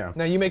good breakdown.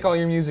 Now you make all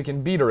your music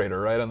in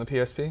Beaterator, right, on the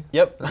PSP?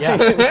 Yep.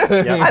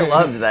 Yeah. I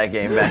loved that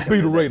game back in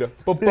the day. Beaterator.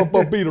 Oh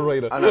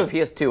no,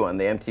 PS2 one,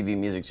 the MTV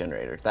Music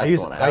Generator. That's the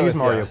one I use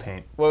like. Mario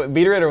Paint. Well,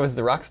 Beaterator was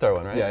the Rockstar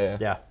one, right? Yeah.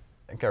 Yeah.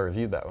 I think I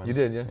reviewed that one. You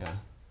did, yeah.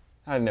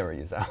 I never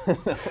used that one.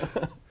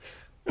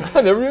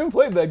 I never even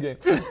played that game.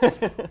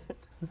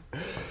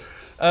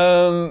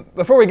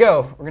 Before we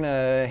go, we're going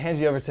to hand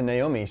you over to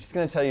Naomi. She's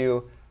going to tell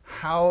you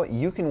how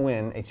you can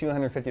win a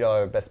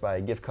 $250 Best Buy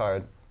gift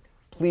card.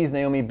 Please,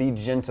 Naomi, be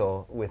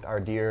gentle with our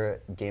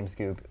dear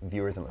GameScoop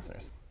viewers and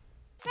listeners.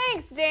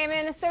 Thanks,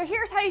 Damon. So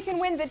here's how you can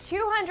win the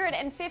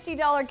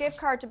 $250 gift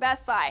card to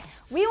Best Buy.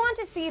 We want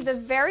to see the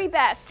very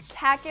best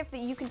cat gift that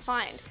you can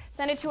find.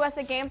 Send it to us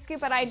at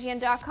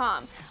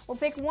gamescoop@ign.com. We'll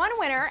pick one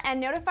winner and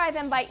notify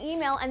them by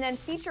email and then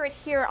feature it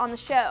here on the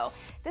show.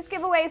 This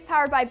giveaway is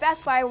powered by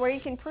Best Buy, where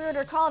you can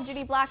pre-order Call of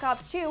Duty Black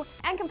Ops 2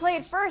 and can play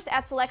it first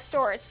at select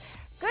stores.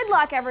 Good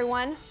luck,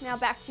 everyone. Now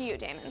back to you,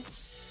 Damon.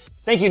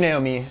 Thank you,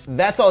 Naomi.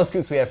 That's all the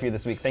scoops we have for you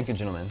this week. Thank you,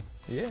 gentlemen.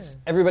 Yeah.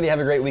 Everybody have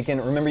a great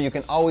weekend. Remember, you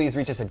can always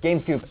reach us at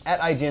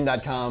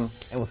gamescoop@ign.com,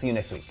 and we'll see you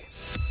next week.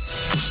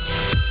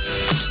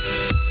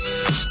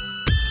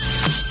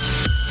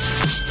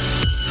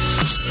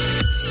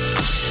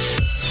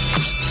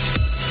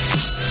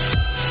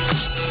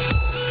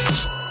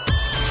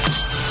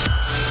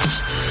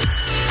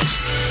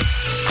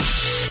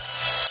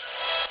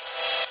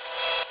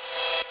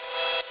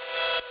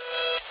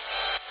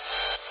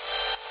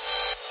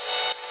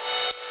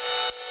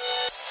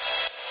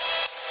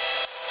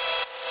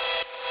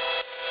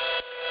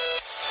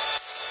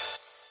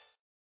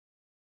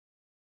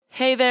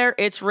 Hey there,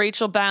 it's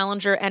Rachel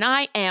Ballinger, and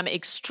I am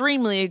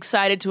extremely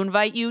excited to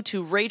invite you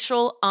to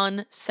Rachel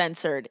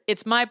Uncensored.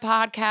 It's my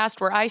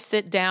podcast where I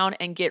sit down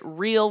and get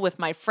real with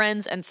my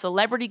friends and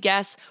celebrity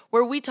guests,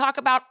 where we talk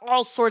about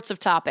all sorts of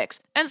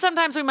topics. And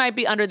sometimes we might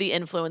be under the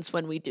influence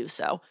when we do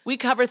so. We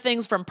cover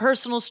things from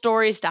personal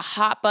stories to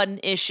hot button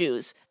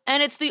issues.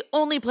 And it's the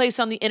only place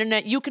on the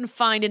internet you can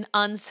find an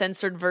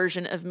uncensored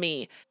version of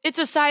me. It's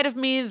a side of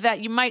me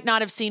that you might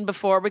not have seen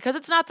before because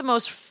it's not the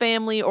most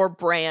family or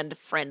brand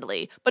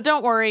friendly. But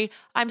don't worry,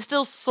 I'm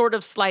still sort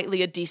of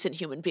slightly a decent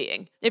human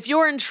being. If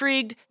you're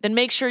intrigued, then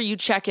make sure you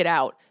check it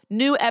out.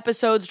 New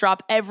episodes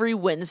drop every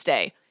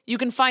Wednesday. You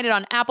can find it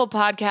on Apple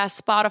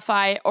Podcasts,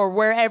 Spotify, or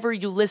wherever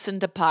you listen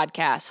to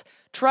podcasts.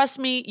 Trust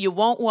me, you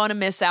won't want to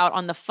miss out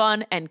on the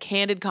fun and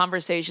candid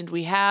conversations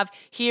we have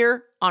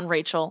here on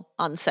Rachel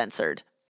Uncensored.